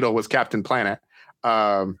Don Cheadle was Captain Planet,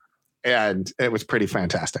 and it was pretty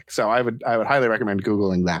fantastic. So I would highly recommend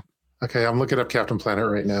Googling that. Okay, I'm looking up Captain Planet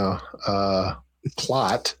right now.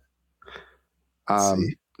 Plot.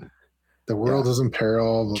 The world is in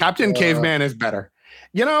peril. Captain Caveman is better.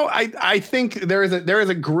 You know, I think there is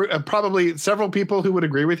a group, probably several people who would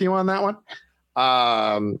agree with you on that one.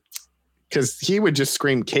 Because he would just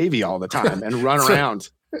scream "Cavey" all the time and run around.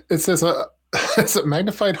 It says it's a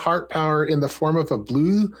magnified heart power in the form of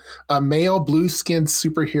a male blue-skinned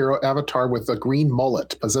superhero avatar with a green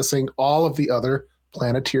mullet, possessing all of the other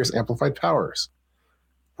Planeteer's amplified powers.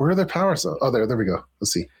 Where are their powers? Oh, there we go.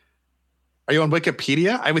 Let's see. Are you on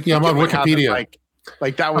Wikipedia? I would. Yeah, I'm on Wikipedia.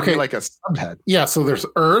 Like that would be like a subhead. Yeah. So there's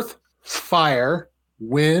earth, fire,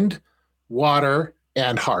 wind, water,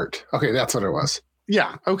 and heart. Okay, that's what it was.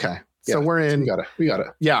 Yeah. Okay. So we're in. We got it.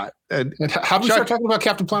 Yeah. And how do we start talking about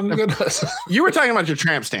Captain Planet again? You were talking about your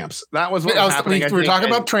tramp stamps. That was what was happening. We were talking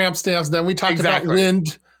about tramp stamps. Then we talked about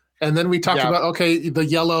wind. And then we talked about, the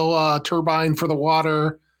yellow turbine for the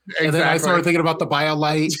water. Exactly. And then I started thinking about the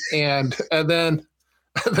BioLite. And then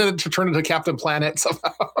to turn into Captain Planet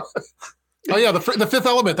somehow. Oh, yeah. The Fifth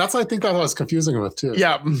Element. I think that I was confusing with, too.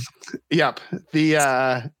 Yeah. Yep.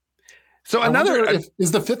 So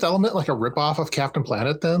is the Fifth Element like a ripoff of Captain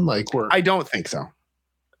Planet then? I don't think so.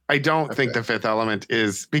 I don't think the Fifth Element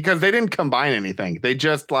is, because they didn't combine anything. They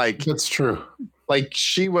just That's true.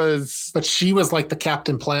 She was. But she was like the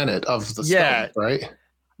Captain Planet of the stuff, right?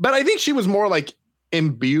 But I think she was more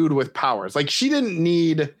imbued with powers. She didn't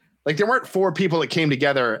need, there weren't 4 people that came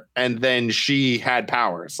together and then she had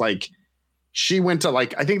powers. She went to I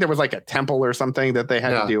think there was a temple or something that they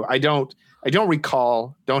had to do. I don't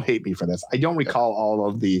recall. Don't hate me for this. I don't recall all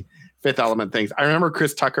of the Fifth Element things. I remember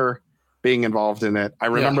Chris Tucker being involved in it. I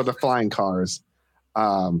remember the flying cars.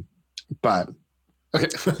 But okay,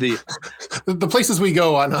 the places we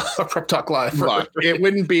go on Prep Talk Live. It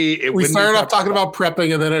wouldn't be. We started off talking about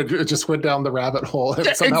prepping, and then it just went down the rabbit hole.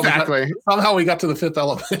 Somehow we got to the Fifth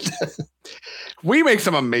Element. We make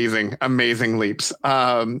some amazing leaps.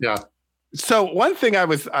 So one thing I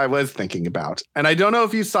was thinking about, and I don't know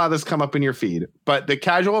if you saw this come up in your feed, but the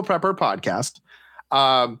Casual Prepper podcast,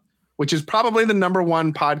 which is probably the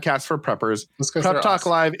 #1 podcast for preppers. Prep Talk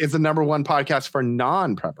Live is the #1 podcast for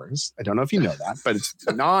non-preppers. I don't know if you know that, but it's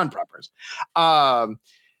non-preppers.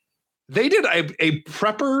 They did a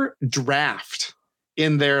prepper draft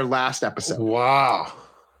in their last episode. Wow.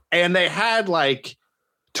 And they had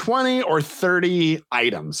 20 or 30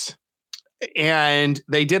 items. And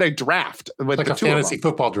they did a draft with a fantasy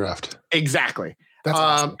football draft. Exactly. That's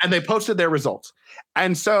awesome. And they posted their results.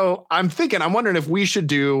 And so I'm wondering if we should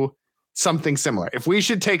do something similar. If we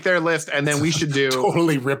should take their list and then we should do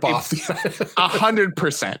totally rip off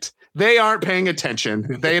 100%. They aren't paying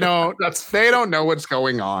attention. They don't. They don't know what's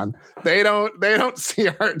going on. They don't see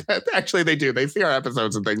our. Actually, they do. They see our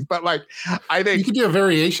episodes and things. But I think you could do a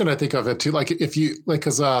variation. I think of it too. If you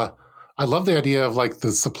because I love the idea of like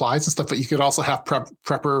the supplies and stuff, but you could also have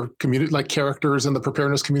prepper community, like characters in the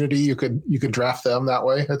preparedness community. You could draft them that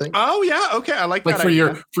way, I think. Oh yeah, okay, I like like that for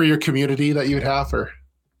idea. your community that you would have, or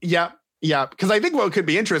yeah, because I think what could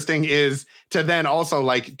be interesting is to then also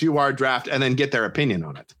like do our draft and then get their opinion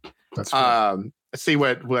on it. That's true. See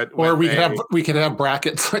what or we could have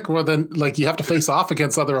brackets like, well, then like you have to face off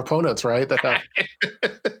against other opponents, right? That have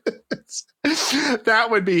that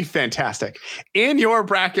would be fantastic. In your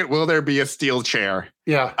bracket, will there be a steel chair?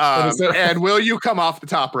 Yeah. And will you come off the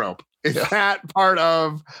top rope? Is that part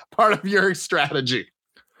of your strategy?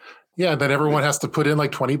 Yeah, then everyone has to put in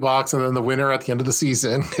like $20, and then the winner at the end of the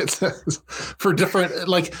season. It's for different,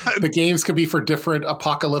 like the games could be for different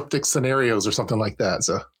apocalyptic scenarios or something like that.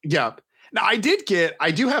 So yeah. Now I do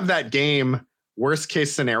have that game, Worst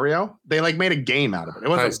Case Scenario. They like made a game out of it. It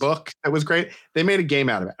was a book that was great. They made a game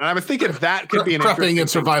out of it. And I was thinking that could be an prepping and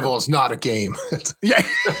survival is not a game. Yeah.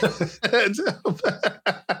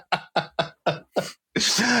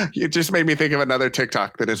 You just made me think of another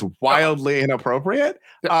TikTok that is wildly inappropriate.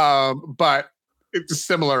 But it's a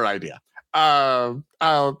similar idea. I'll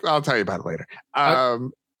tell you about it later.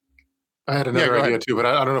 I had another idea too, but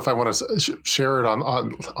I don't know if I want to share it on.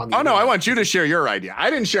 Oh no, I want you to share your idea.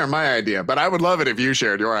 I didn't share my idea, but I would love it if you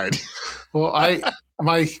shared your idea. Well,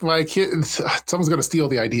 my kids, someone's going to steal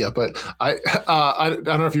the idea, but I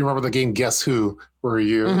don't know if you remember the game Guess Who, where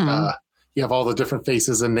you you have all the different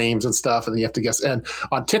faces and names and stuff, and you have to guess. And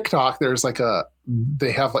on TikTok, there's like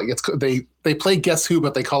they play Guess Who,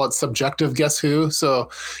 but they call it subjective Guess Who. So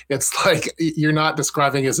it's like you're not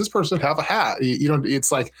describing, does this person have a hat? You don't.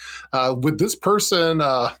 It's like, would this person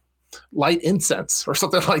light incense or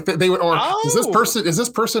something like that? They would, or is this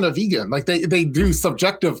person a vegan? Like they do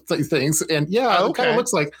subjective things, and it kind of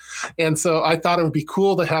looks like. And so I thought it would be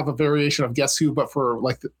cool to have a variation of Guess Who, but for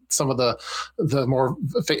like some of the more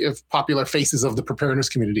popular faces of the preparedness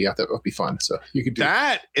community. I thought it would be fun. So you could do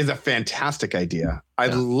that. Is a fantastic idea. I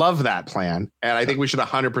love that plan, and I think we should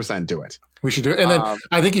 100% do it. We should do it, and then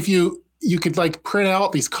I think if you could like print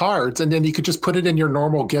out these cards, and then you could just put it in your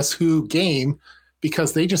normal Guess Who game,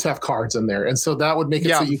 because they just have cards in there. And so that would make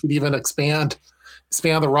it so you could even expand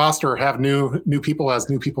the roster, have new people as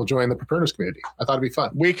new people join the preparedness community. I thought it'd be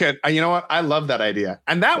fun. We could, you know what? I love that idea.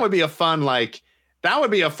 And that would be a fun,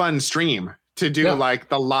 stream to do like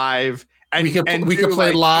the live. And we could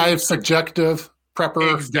play live subjective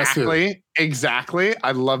prepper. Exactly.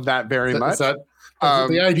 I love that very much.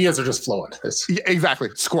 The ideas are just flowing. Exactly.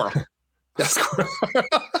 Squirrel. Yeah, squirrel.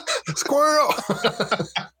 Squirrel.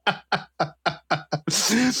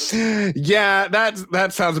 Yeah,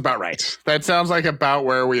 that sounds about right. That sounds like about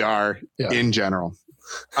where we are in general.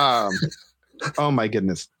 Oh my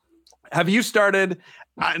goodness. Have you started?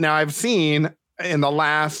 Now I've seen in the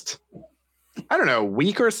last, I don't know,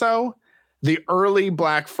 week or so, the early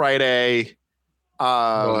Black Friday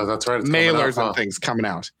that's right. mailers and things coming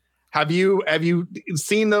out. Have you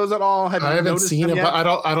seen those at all? I haven't seen it, but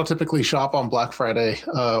I don't typically shop on Black Friday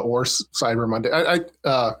or Cyber Monday.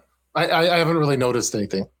 I haven't really noticed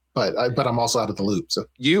anything, but I'm also out of the loop. So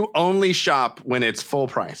you only shop when it's full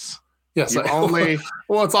price. Yes, only.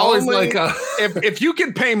 Well, it's always like if you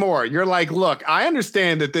can pay more, you're like, look, I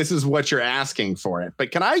understand that this is what you're asking for it,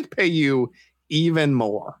 but can I pay you even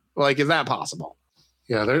more? Like, is that possible?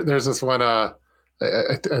 Yeah, there's this one.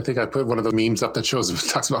 I think I put one of the memes up that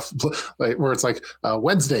talks about like where it's like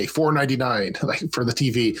Wednesday $4.99 like for the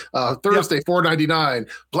TV, Thursday $4.99,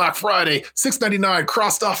 Black Friday $6.99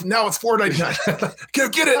 crossed off. Now it's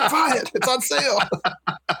 $4.99. Get it, buy it. It's on sale.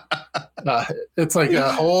 It's like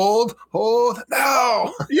hold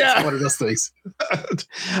now. Yeah, it's one of those things.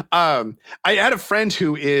 I had a friend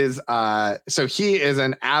who is so he is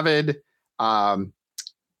an avid. To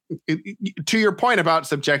your point about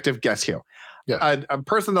subjective Guess Who. Yeah. A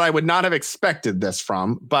person that I would not have expected this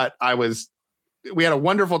from, but we had a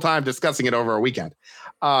wonderful time discussing it over a weekend.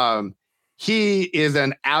 He is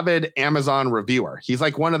an avid Amazon reviewer. He's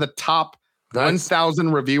like one of the top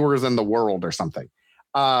 1,000 reviewers in the world or something.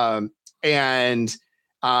 And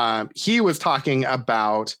he was talking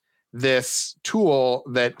about this tool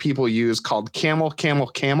that people use called Camel.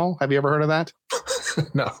 Have you ever heard of that?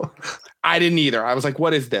 No. I didn't either. I was like,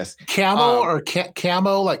 what is this? Camel or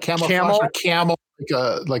camo, like camouflage, or camel,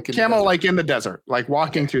 like camel, like in the desert, like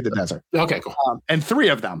walking through the desert. Okay, cool. And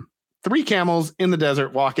three camels in the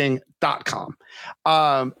desert walking.com.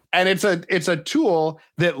 And it's a tool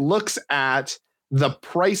that looks at the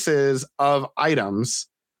prices of items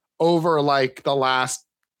over like the last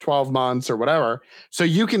 12 months or whatever. So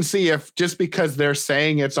you can see if just because they're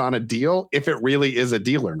saying it's on a deal, if it really is a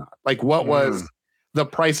deal or not. Like what was the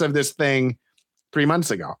price of this thing 3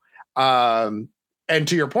 months ago? And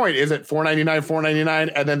to your point, is it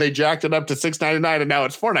 $4.99, and then they jacked it up to $6.99, and now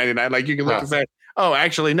it's $4.99? Like, you can look and say, oh,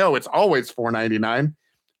 actually, no, it's always $4.99.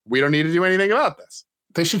 We don't need to do anything about this.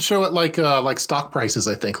 They should show it like stock prices,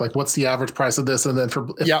 I think. Like, what's the average price of this? And then for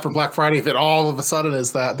Black Friday, if it all of a sudden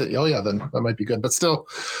is that, oh yeah, then that might be good. But still,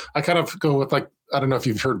 I kind of go with, like, I don't know if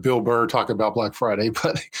you've heard Bill Burr talk about Black Friday,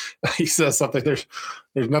 but he says something. There's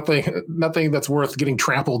nothing that's worth getting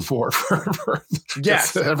trampled for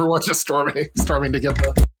yes, everyone's just storming to get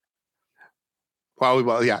the.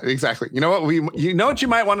 Well, yeah, exactly. You know what you know what you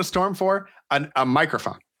might want to storm for? A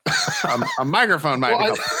microphone. A microphone might be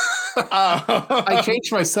helpful. I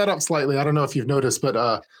changed my setup slightly. I don't know if you've noticed, but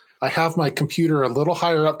I have my computer a little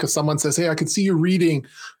higher up because someone says, hey, I can see you reading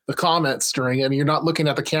the comments during, and you're not looking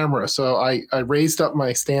at the camera. So I raised up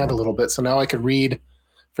my stand a little bit. So now I could read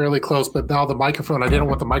fairly close, but now the microphone, I didn't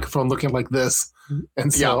want the microphone looking like this.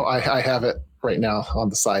 And so I have it right now on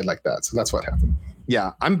the side like that. So that's what happened.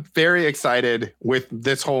 Yeah, I'm very excited with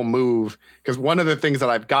this whole move because one of the things that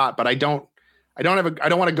I've got, but I don't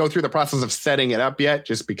want to go through the process of setting it up yet,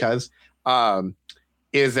 just because I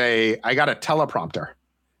got a teleprompter.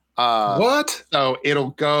 What? So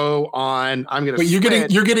it'll go on. But you're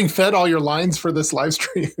getting fed all your lines for this live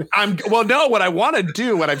stream. No, what I want to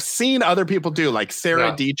do, what I've seen other people do, like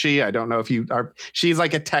Sarah Dietschy, I don't know if you are, she's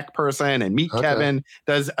like a tech person, and Meet Kevin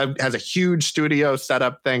has a huge studio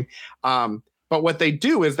setup thing. But what they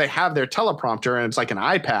do is they have their teleprompter, and it's like an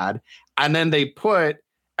iPad, and then they put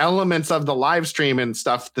elements of the live stream and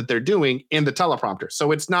stuff that they're doing in the teleprompter.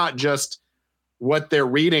 So it's not just what they're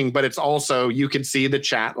reading, but it's also, you can see the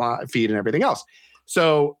chat feed and everything else.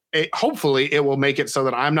 So hopefully it will make it so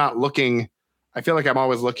that I'm not looking, I feel like I'm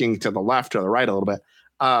always looking to the left or the right a little bit,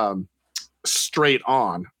 straight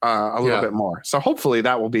on a little bit more. So hopefully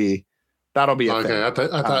that'll be a thing. I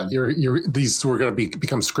thought these were going to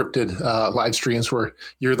become scripted live streams where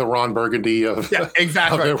you're the Ron Burgundy of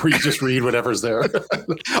exactly where you just read whatever's there.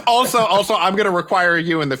 also, I'm going to require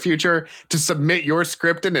you in the future to submit your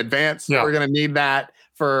script in advance. Yeah. We're going to need that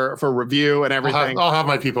for review and everything. I'll have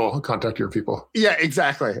my people contact your people. Yeah,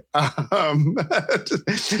 exactly.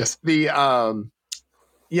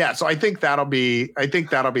 Yes. So I think that'll be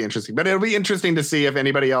interesting. But it'll be interesting to see if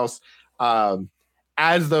anybody else.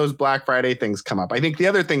 As those Black Friday things come up. I think the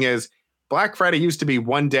other thing is Black Friday used to be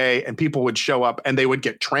one day and people would show up and they would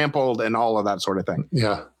get trampled and all of that sort of thing.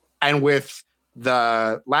 Yeah. And with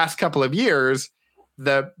the last couple of years,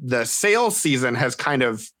 the sales season has kind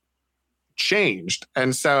of changed.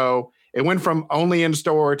 And so it went from only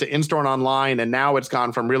in-store to in-store and online. And now it's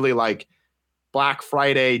gone from really like Black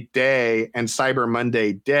Friday day and Cyber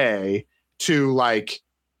Monday day to like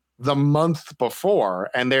the month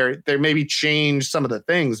before, and they're maybe changed some of the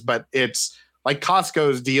things, but it's like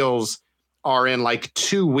Costco's deals are in like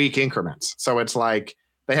 2-week increments. So it's like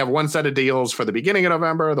they have one set of deals for the beginning of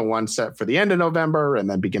November, the one set for the end of November, and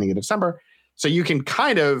then beginning of December. So you can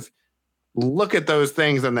kind of look at those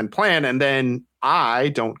things and then plan. And then I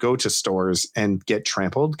don't go to stores and get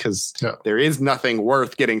trampled because there is nothing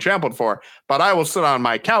worth getting trampled for, but I will sit on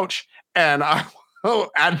my couch and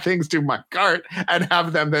add things to my cart and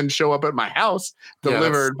have them then show up at my house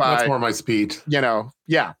delivered that's more my speed.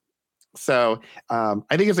 So I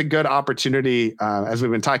think it's a good opportunity, as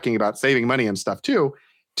we've been talking about saving money and stuff too,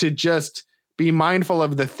 to just be mindful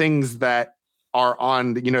of the things that are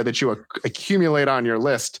on, that you accumulate on your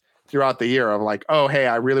list throughout the year of like, oh, hey,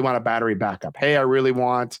 I really want a battery backup. Hey, I really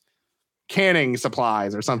want canning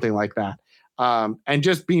supplies or something like that. And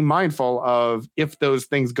just be mindful of if those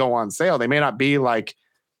things go on sale. They may not be like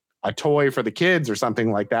a toy for the kids or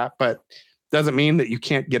something like that, but doesn't mean that you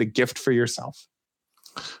can't get a gift for yourself.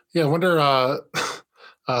 Yeah, I wonder,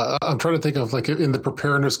 I'm trying to think of like in the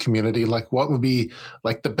preparedness community, like what would be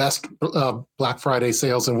like the best Black Friday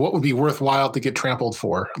sales and what would be worthwhile to get trampled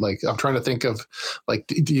for? Like, I'm trying to think of like,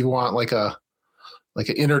 do you want like an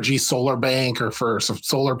energy solar bank or for some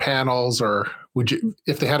solar panels, or would you,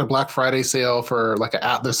 if they had a Black Friday sale for like a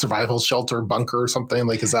Atlas survival shelter bunker or something,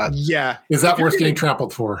 like, is that worth getting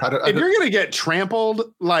trampled for? If you're going to get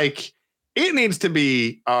trampled, like it needs to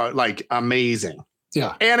be like amazing.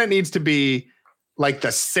 Yeah. And it needs to be like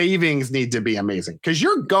the savings need to be amazing because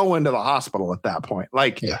you're going to the hospital at that point.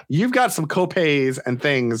 Like you've got some copays and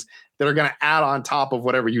things that are going to add on top of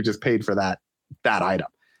whatever you just paid for that item.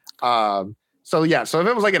 So if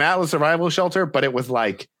it was like an Atlas survival shelter, but it was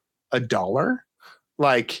like $1,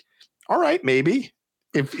 like, all right, maybe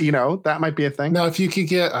if that might be a thing. Now, if you could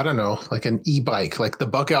get, I don't know, like an e-bike, like the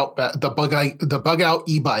bug out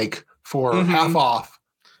e-bike for half off,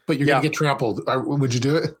 but you're gonna get trampled, would you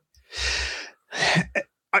do it?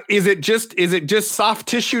 Is it just soft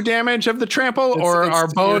tissue damage of the trample, or are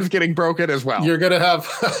bones getting broken as well? You're gonna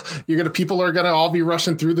have people are gonna all be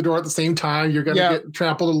rushing through the door at the same time. You're gonna get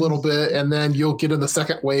trampled a little bit, and then you'll get in the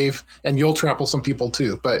second wave, and you'll trample some people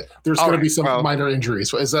too. But there's gonna be some minor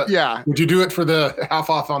injuries. Is that? Yeah. Would you do it for the half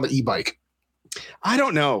off on the e-bike? I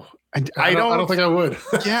don't know. I don't think I would.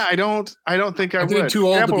 Yeah, I don't think I would. I'm too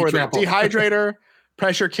old to be trampled. Dehydrator,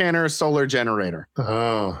 pressure canner, solar generator.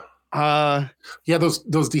 Oh. Yeah, those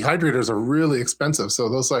dehydrators are really expensive. So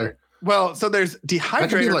those are so there's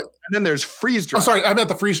dehydrator, and then there's freeze dryer. Oh, sorry, I meant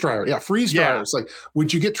the freeze dryer. Yeah, freeze dryers. Like,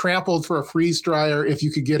 would you get trampled for a freeze dryer if you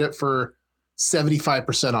could get it for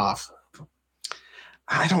 75% off?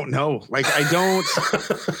 I don't know. Like,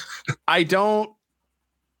 I don't.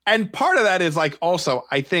 And part of that is like, also,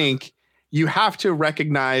 I think you have to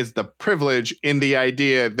recognize the privilege in the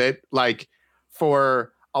idea that, like,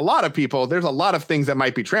 for a lot of people, there's a lot of things that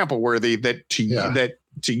might be trample worthy that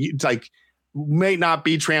like may not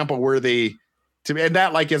be trample worthy to me. And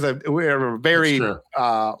that, like, is a very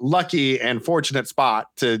lucky and fortunate spot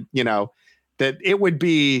to, that it would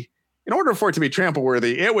be, in order for it to be trample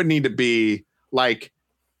worthy, it would need to be like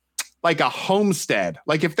a homestead.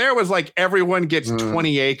 Like, if there was like everyone gets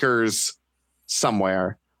 20 acres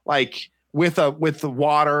somewhere, like with the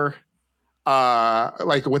water,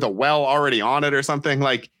 like with a well already on it or something,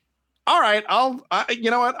 like, all right, you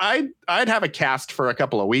know what? I'd have a cast for a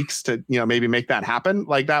couple of weeks to, maybe make that happen.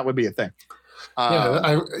 Like, that would be a thing.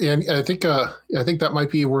 I think that might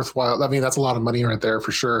be worthwhile. I mean, that's a lot of money right there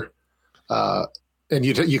for sure. And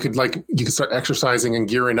you could start exercising and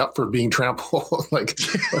gearing up for being trampled, like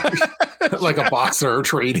a boxer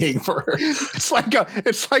training for. It's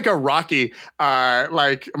like a Rocky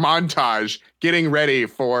like montage getting ready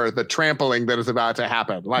for the trampling that is about to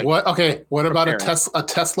happen. Like, what? Okay, what about a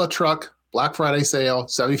Tesla truck Black Friday sale,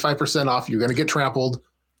 75% off? You're going to get trampled.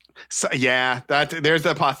 So, yeah, that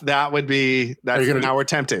would be. Now we're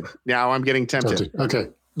tempted. Now I'm getting tempted. Okay.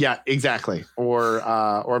 Yeah, exactly.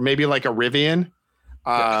 Or maybe like a Rivian.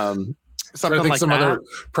 Something like some other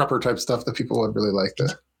prepper type stuff that people would really like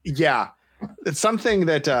to. Yeah, it's something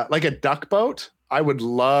that like a duck boat. I would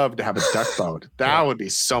love to have a duck boat. That would be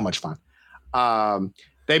so much fun.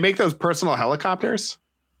 They make those personal helicopters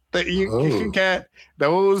that you can get.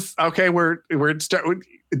 Those okay?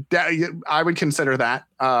 I would consider that.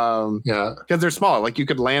 Because they're small. Like, you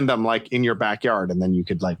could land them like in your backyard, and then you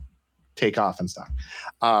could like take off and stuff.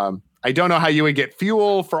 I don't know how you would get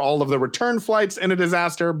fuel for all of the return flights in a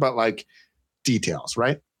disaster, but like details,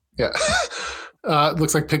 right? Yeah. It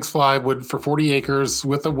looks like Pigs Fly would, for 40 acres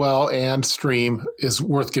with a well and stream, is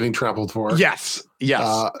worth getting trampled for. Yes.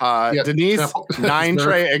 Denise, 9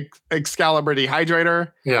 tray Excalibur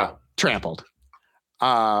dehydrator. Yeah. Trampled.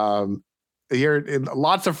 Here,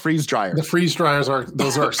 lots of freeze dryers. The freeze dryers are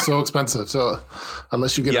so expensive. So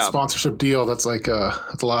unless you get a sponsorship deal, that's like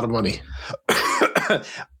that's a lot of money.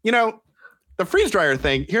 The freeze dryer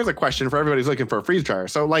thing, here's a question for everybody who's looking for a freeze dryer.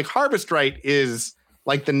 So like Harvest Right is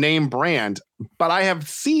like the name brand, but I have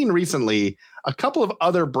seen recently a couple of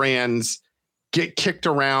other brands get kicked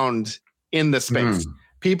around in the space.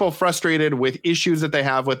 People frustrated with issues that they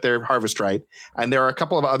have with their Harvest Right. And there are a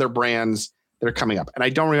couple of other brands that are coming up, and I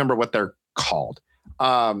don't remember what they're called.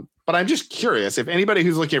 But I'm just curious, if anybody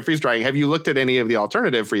who's looking at freeze drying, have you looked at any of the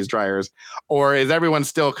alternative freeze dryers, or is everyone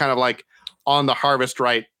still kind of like on the Harvest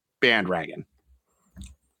Right bandwagon?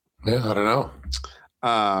 Yeah, I don't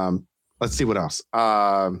know. Let's see what else.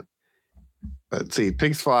 Let's see.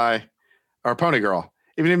 Pigs Fly or Pony Girl.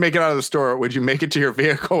 If you didn't make it out of the store, would you make it to your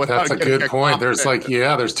vehicle without? That's a good point. There's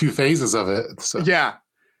there's 2 phases of it. So. Yeah.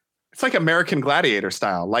 It's like American Gladiator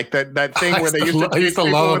style, like that thing where they used to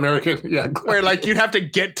love American. Yeah, where like you'd have to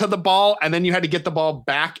get to the ball, and then you had to get the ball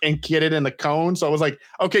back and get it in the cone. So it was like,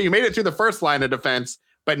 okay, you made it through the first line of defense,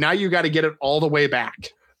 but now you got to get it all the way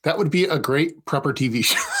back. That would be a great prepper TV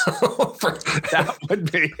show. That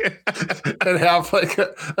would be. And have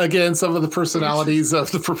again some of the personalities of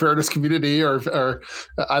the preparedness community, or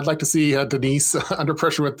I'd like to see Denise Under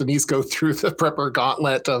Pressure with Denise go through the prepper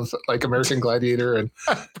gauntlet of like American Gladiator, and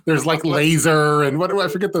there's like Laser and what do I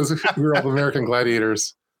forget those who were all American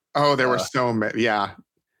Gladiators. Oh, there were so many. Yeah,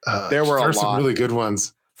 there were some really good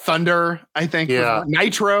ones. Thunder, I think. Yeah.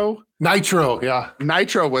 Nitro, yeah.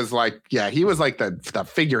 Nitro was like, he was like the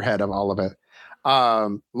figurehead of all of it.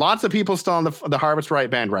 Lots of people still on the Harvest Right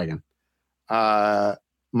bandwagon.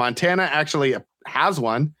 Montana actually has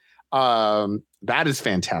one. That is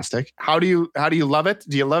fantastic. How do you love it?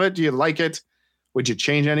 Do you love it? Do you like it? Would you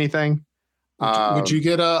change anything? Would you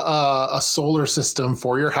get a solar system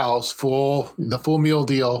for your house, the full meal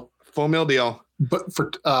deal? Full meal deal. But for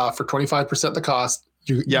 25% the cost,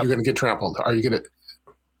 you're going to get trampled. Are you going to?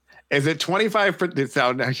 Is it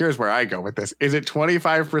 25%? Now here's where I go with this. Is it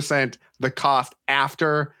 25% the cost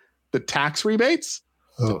after the tax rebates?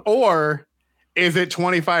 Oh. Or is it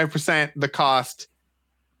 25% the cost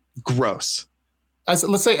gross?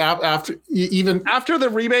 Let's say after the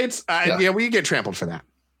rebates, we get trampled for that.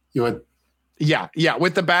 You would, yeah,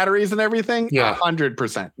 with the batteries and everything.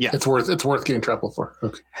 100%. Yeah, it's worth getting trampled for.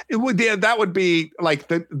 Okay, it would. Yeah, that would be like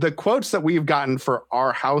the quotes that we've gotten for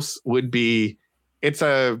our house would be, it's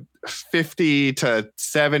a $50,000 to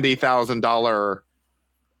 $70,000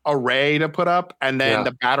 array to put up, and then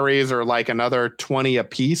the batteries are like another 20 a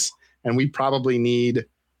piece, and we probably need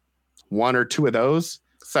one or two of those.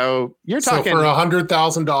 So you're talking for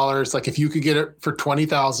 $100,000. Like if you could get it for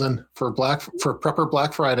 $20,000 for prepper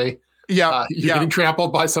Black Friday, you're getting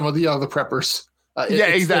trampled by some of the other preppers.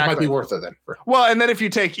 Exactly. It might be worth it then. Well, and then if you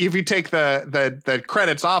take the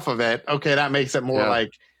credits off of it, okay, that makes it more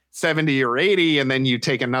like 70 or 80, and then you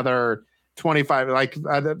take another 25.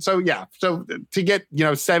 So to get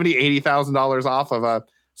 $70,000, $80,000 off of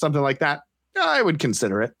something like that, I would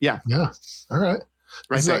consider it. Yeah. All right.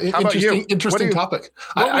 Right. How about you? Interesting topic.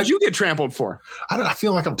 What would you get trampled for? I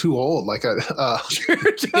feel like I'm too old. Like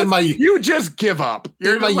you just give up.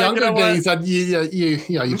 In my younger days,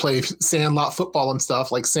 you play Sandlot football and stuff,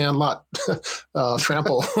 like Sandlot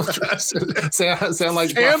trample. Sandlot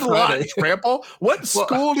trample. What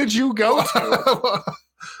school did you go to?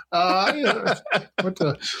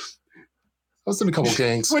 I was in a couple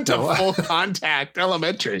gangs. Went to Full Contact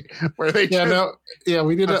Elementary, where they we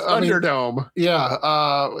did a Thunderdome.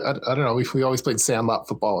 I don't know. We always played Sandlot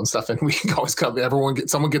football and stuff, and we always come.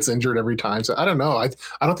 Someone gets injured every time. So I don't know. I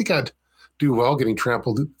don't think I'd do well getting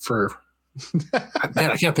trampled for.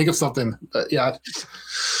 Man, I can't think of something. But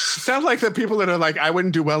sounds like the people that are like, I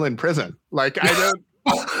wouldn't do well in prison. Like I don't.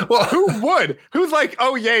 Well, who would? Who's like,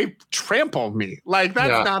 oh yay, trample me? Like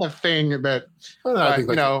that's not a thing that I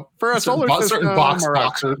think for a solar system,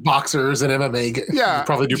 certain boxers and MMA,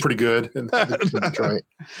 probably do pretty good in Detroit.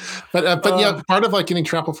 But part of like getting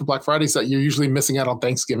trampled for Black Friday is that you're usually missing out on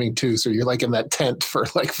Thanksgiving too. So you're like in that tent for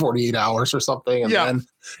like 48 hours or something, and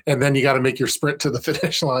then you got to make your sprint to the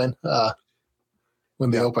finish line when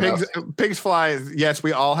they open up. Pigs fly. Yes,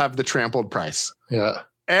 we all have the trampled price. Yeah.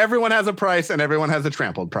 Everyone has a price, and everyone has a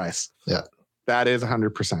trampled price. Yeah, that is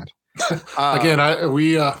 100%. Again,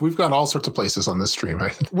 we've gone all sorts of places on this stream,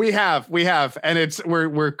 right? We have, and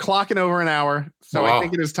we're clocking over an hour, so I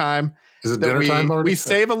think it is time. Is it dinner time already? We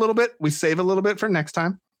save a little bit. We save a little bit for next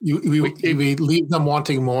time. We leave them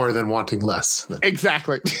wanting more than wanting less.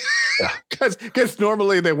 Exactly. Yeah, because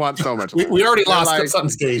normally they want so much. We already lost at some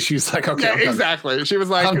stage. She's like, okay, exactly. She was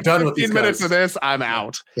like, I'm done with 15 minutes of this, I'm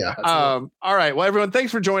out. Yeah. All right. Well, everyone,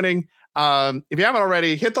 thanks for joining. If you haven't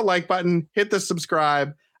already, hit the like button, hit the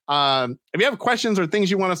subscribe. If you have questions or things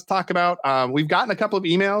you want us to talk about, we've gotten a couple of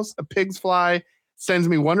emails. Pigs Fly sends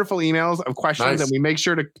me wonderful emails of questions, and we make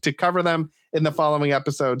sure to cover them in the following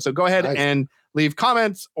episode. So go ahead and leave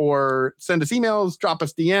comments or send us emails, drop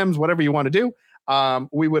us DMs, whatever you want to do.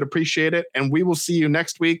 We would appreciate it, and we will see you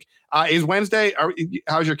next week. Is Wednesday?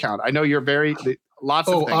 How's your count? I know you're lots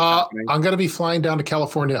of things happening. I'm going to be flying down to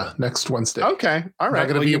California next Wednesday. Okay, all right. I'm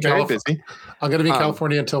going to be very busy. I'm going to be in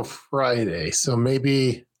California until Friday, so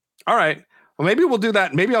maybe. All right. Well, maybe we'll do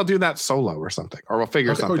that. Maybe I'll do that solo or something, or we'll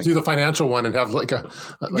figure something. Or do the financial one and have like a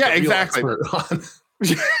exactly.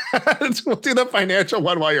 We'll do the financial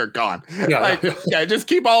one while you're gone. Just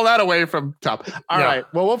keep all that away from top. All right.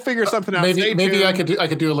 Well, we'll figure something out. Maybe I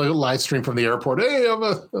could do a little live stream from the airport. Hey,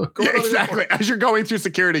 exactly. As you're going through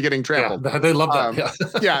security, getting trampled. Yeah, they love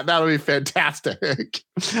that. That'll be fantastic.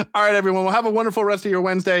 All right, everyone. We'll have a wonderful rest of your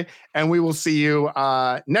Wednesday, and we will see you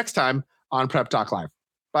next time on Prep Talk Live.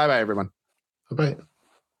 Bye, everyone. Bye.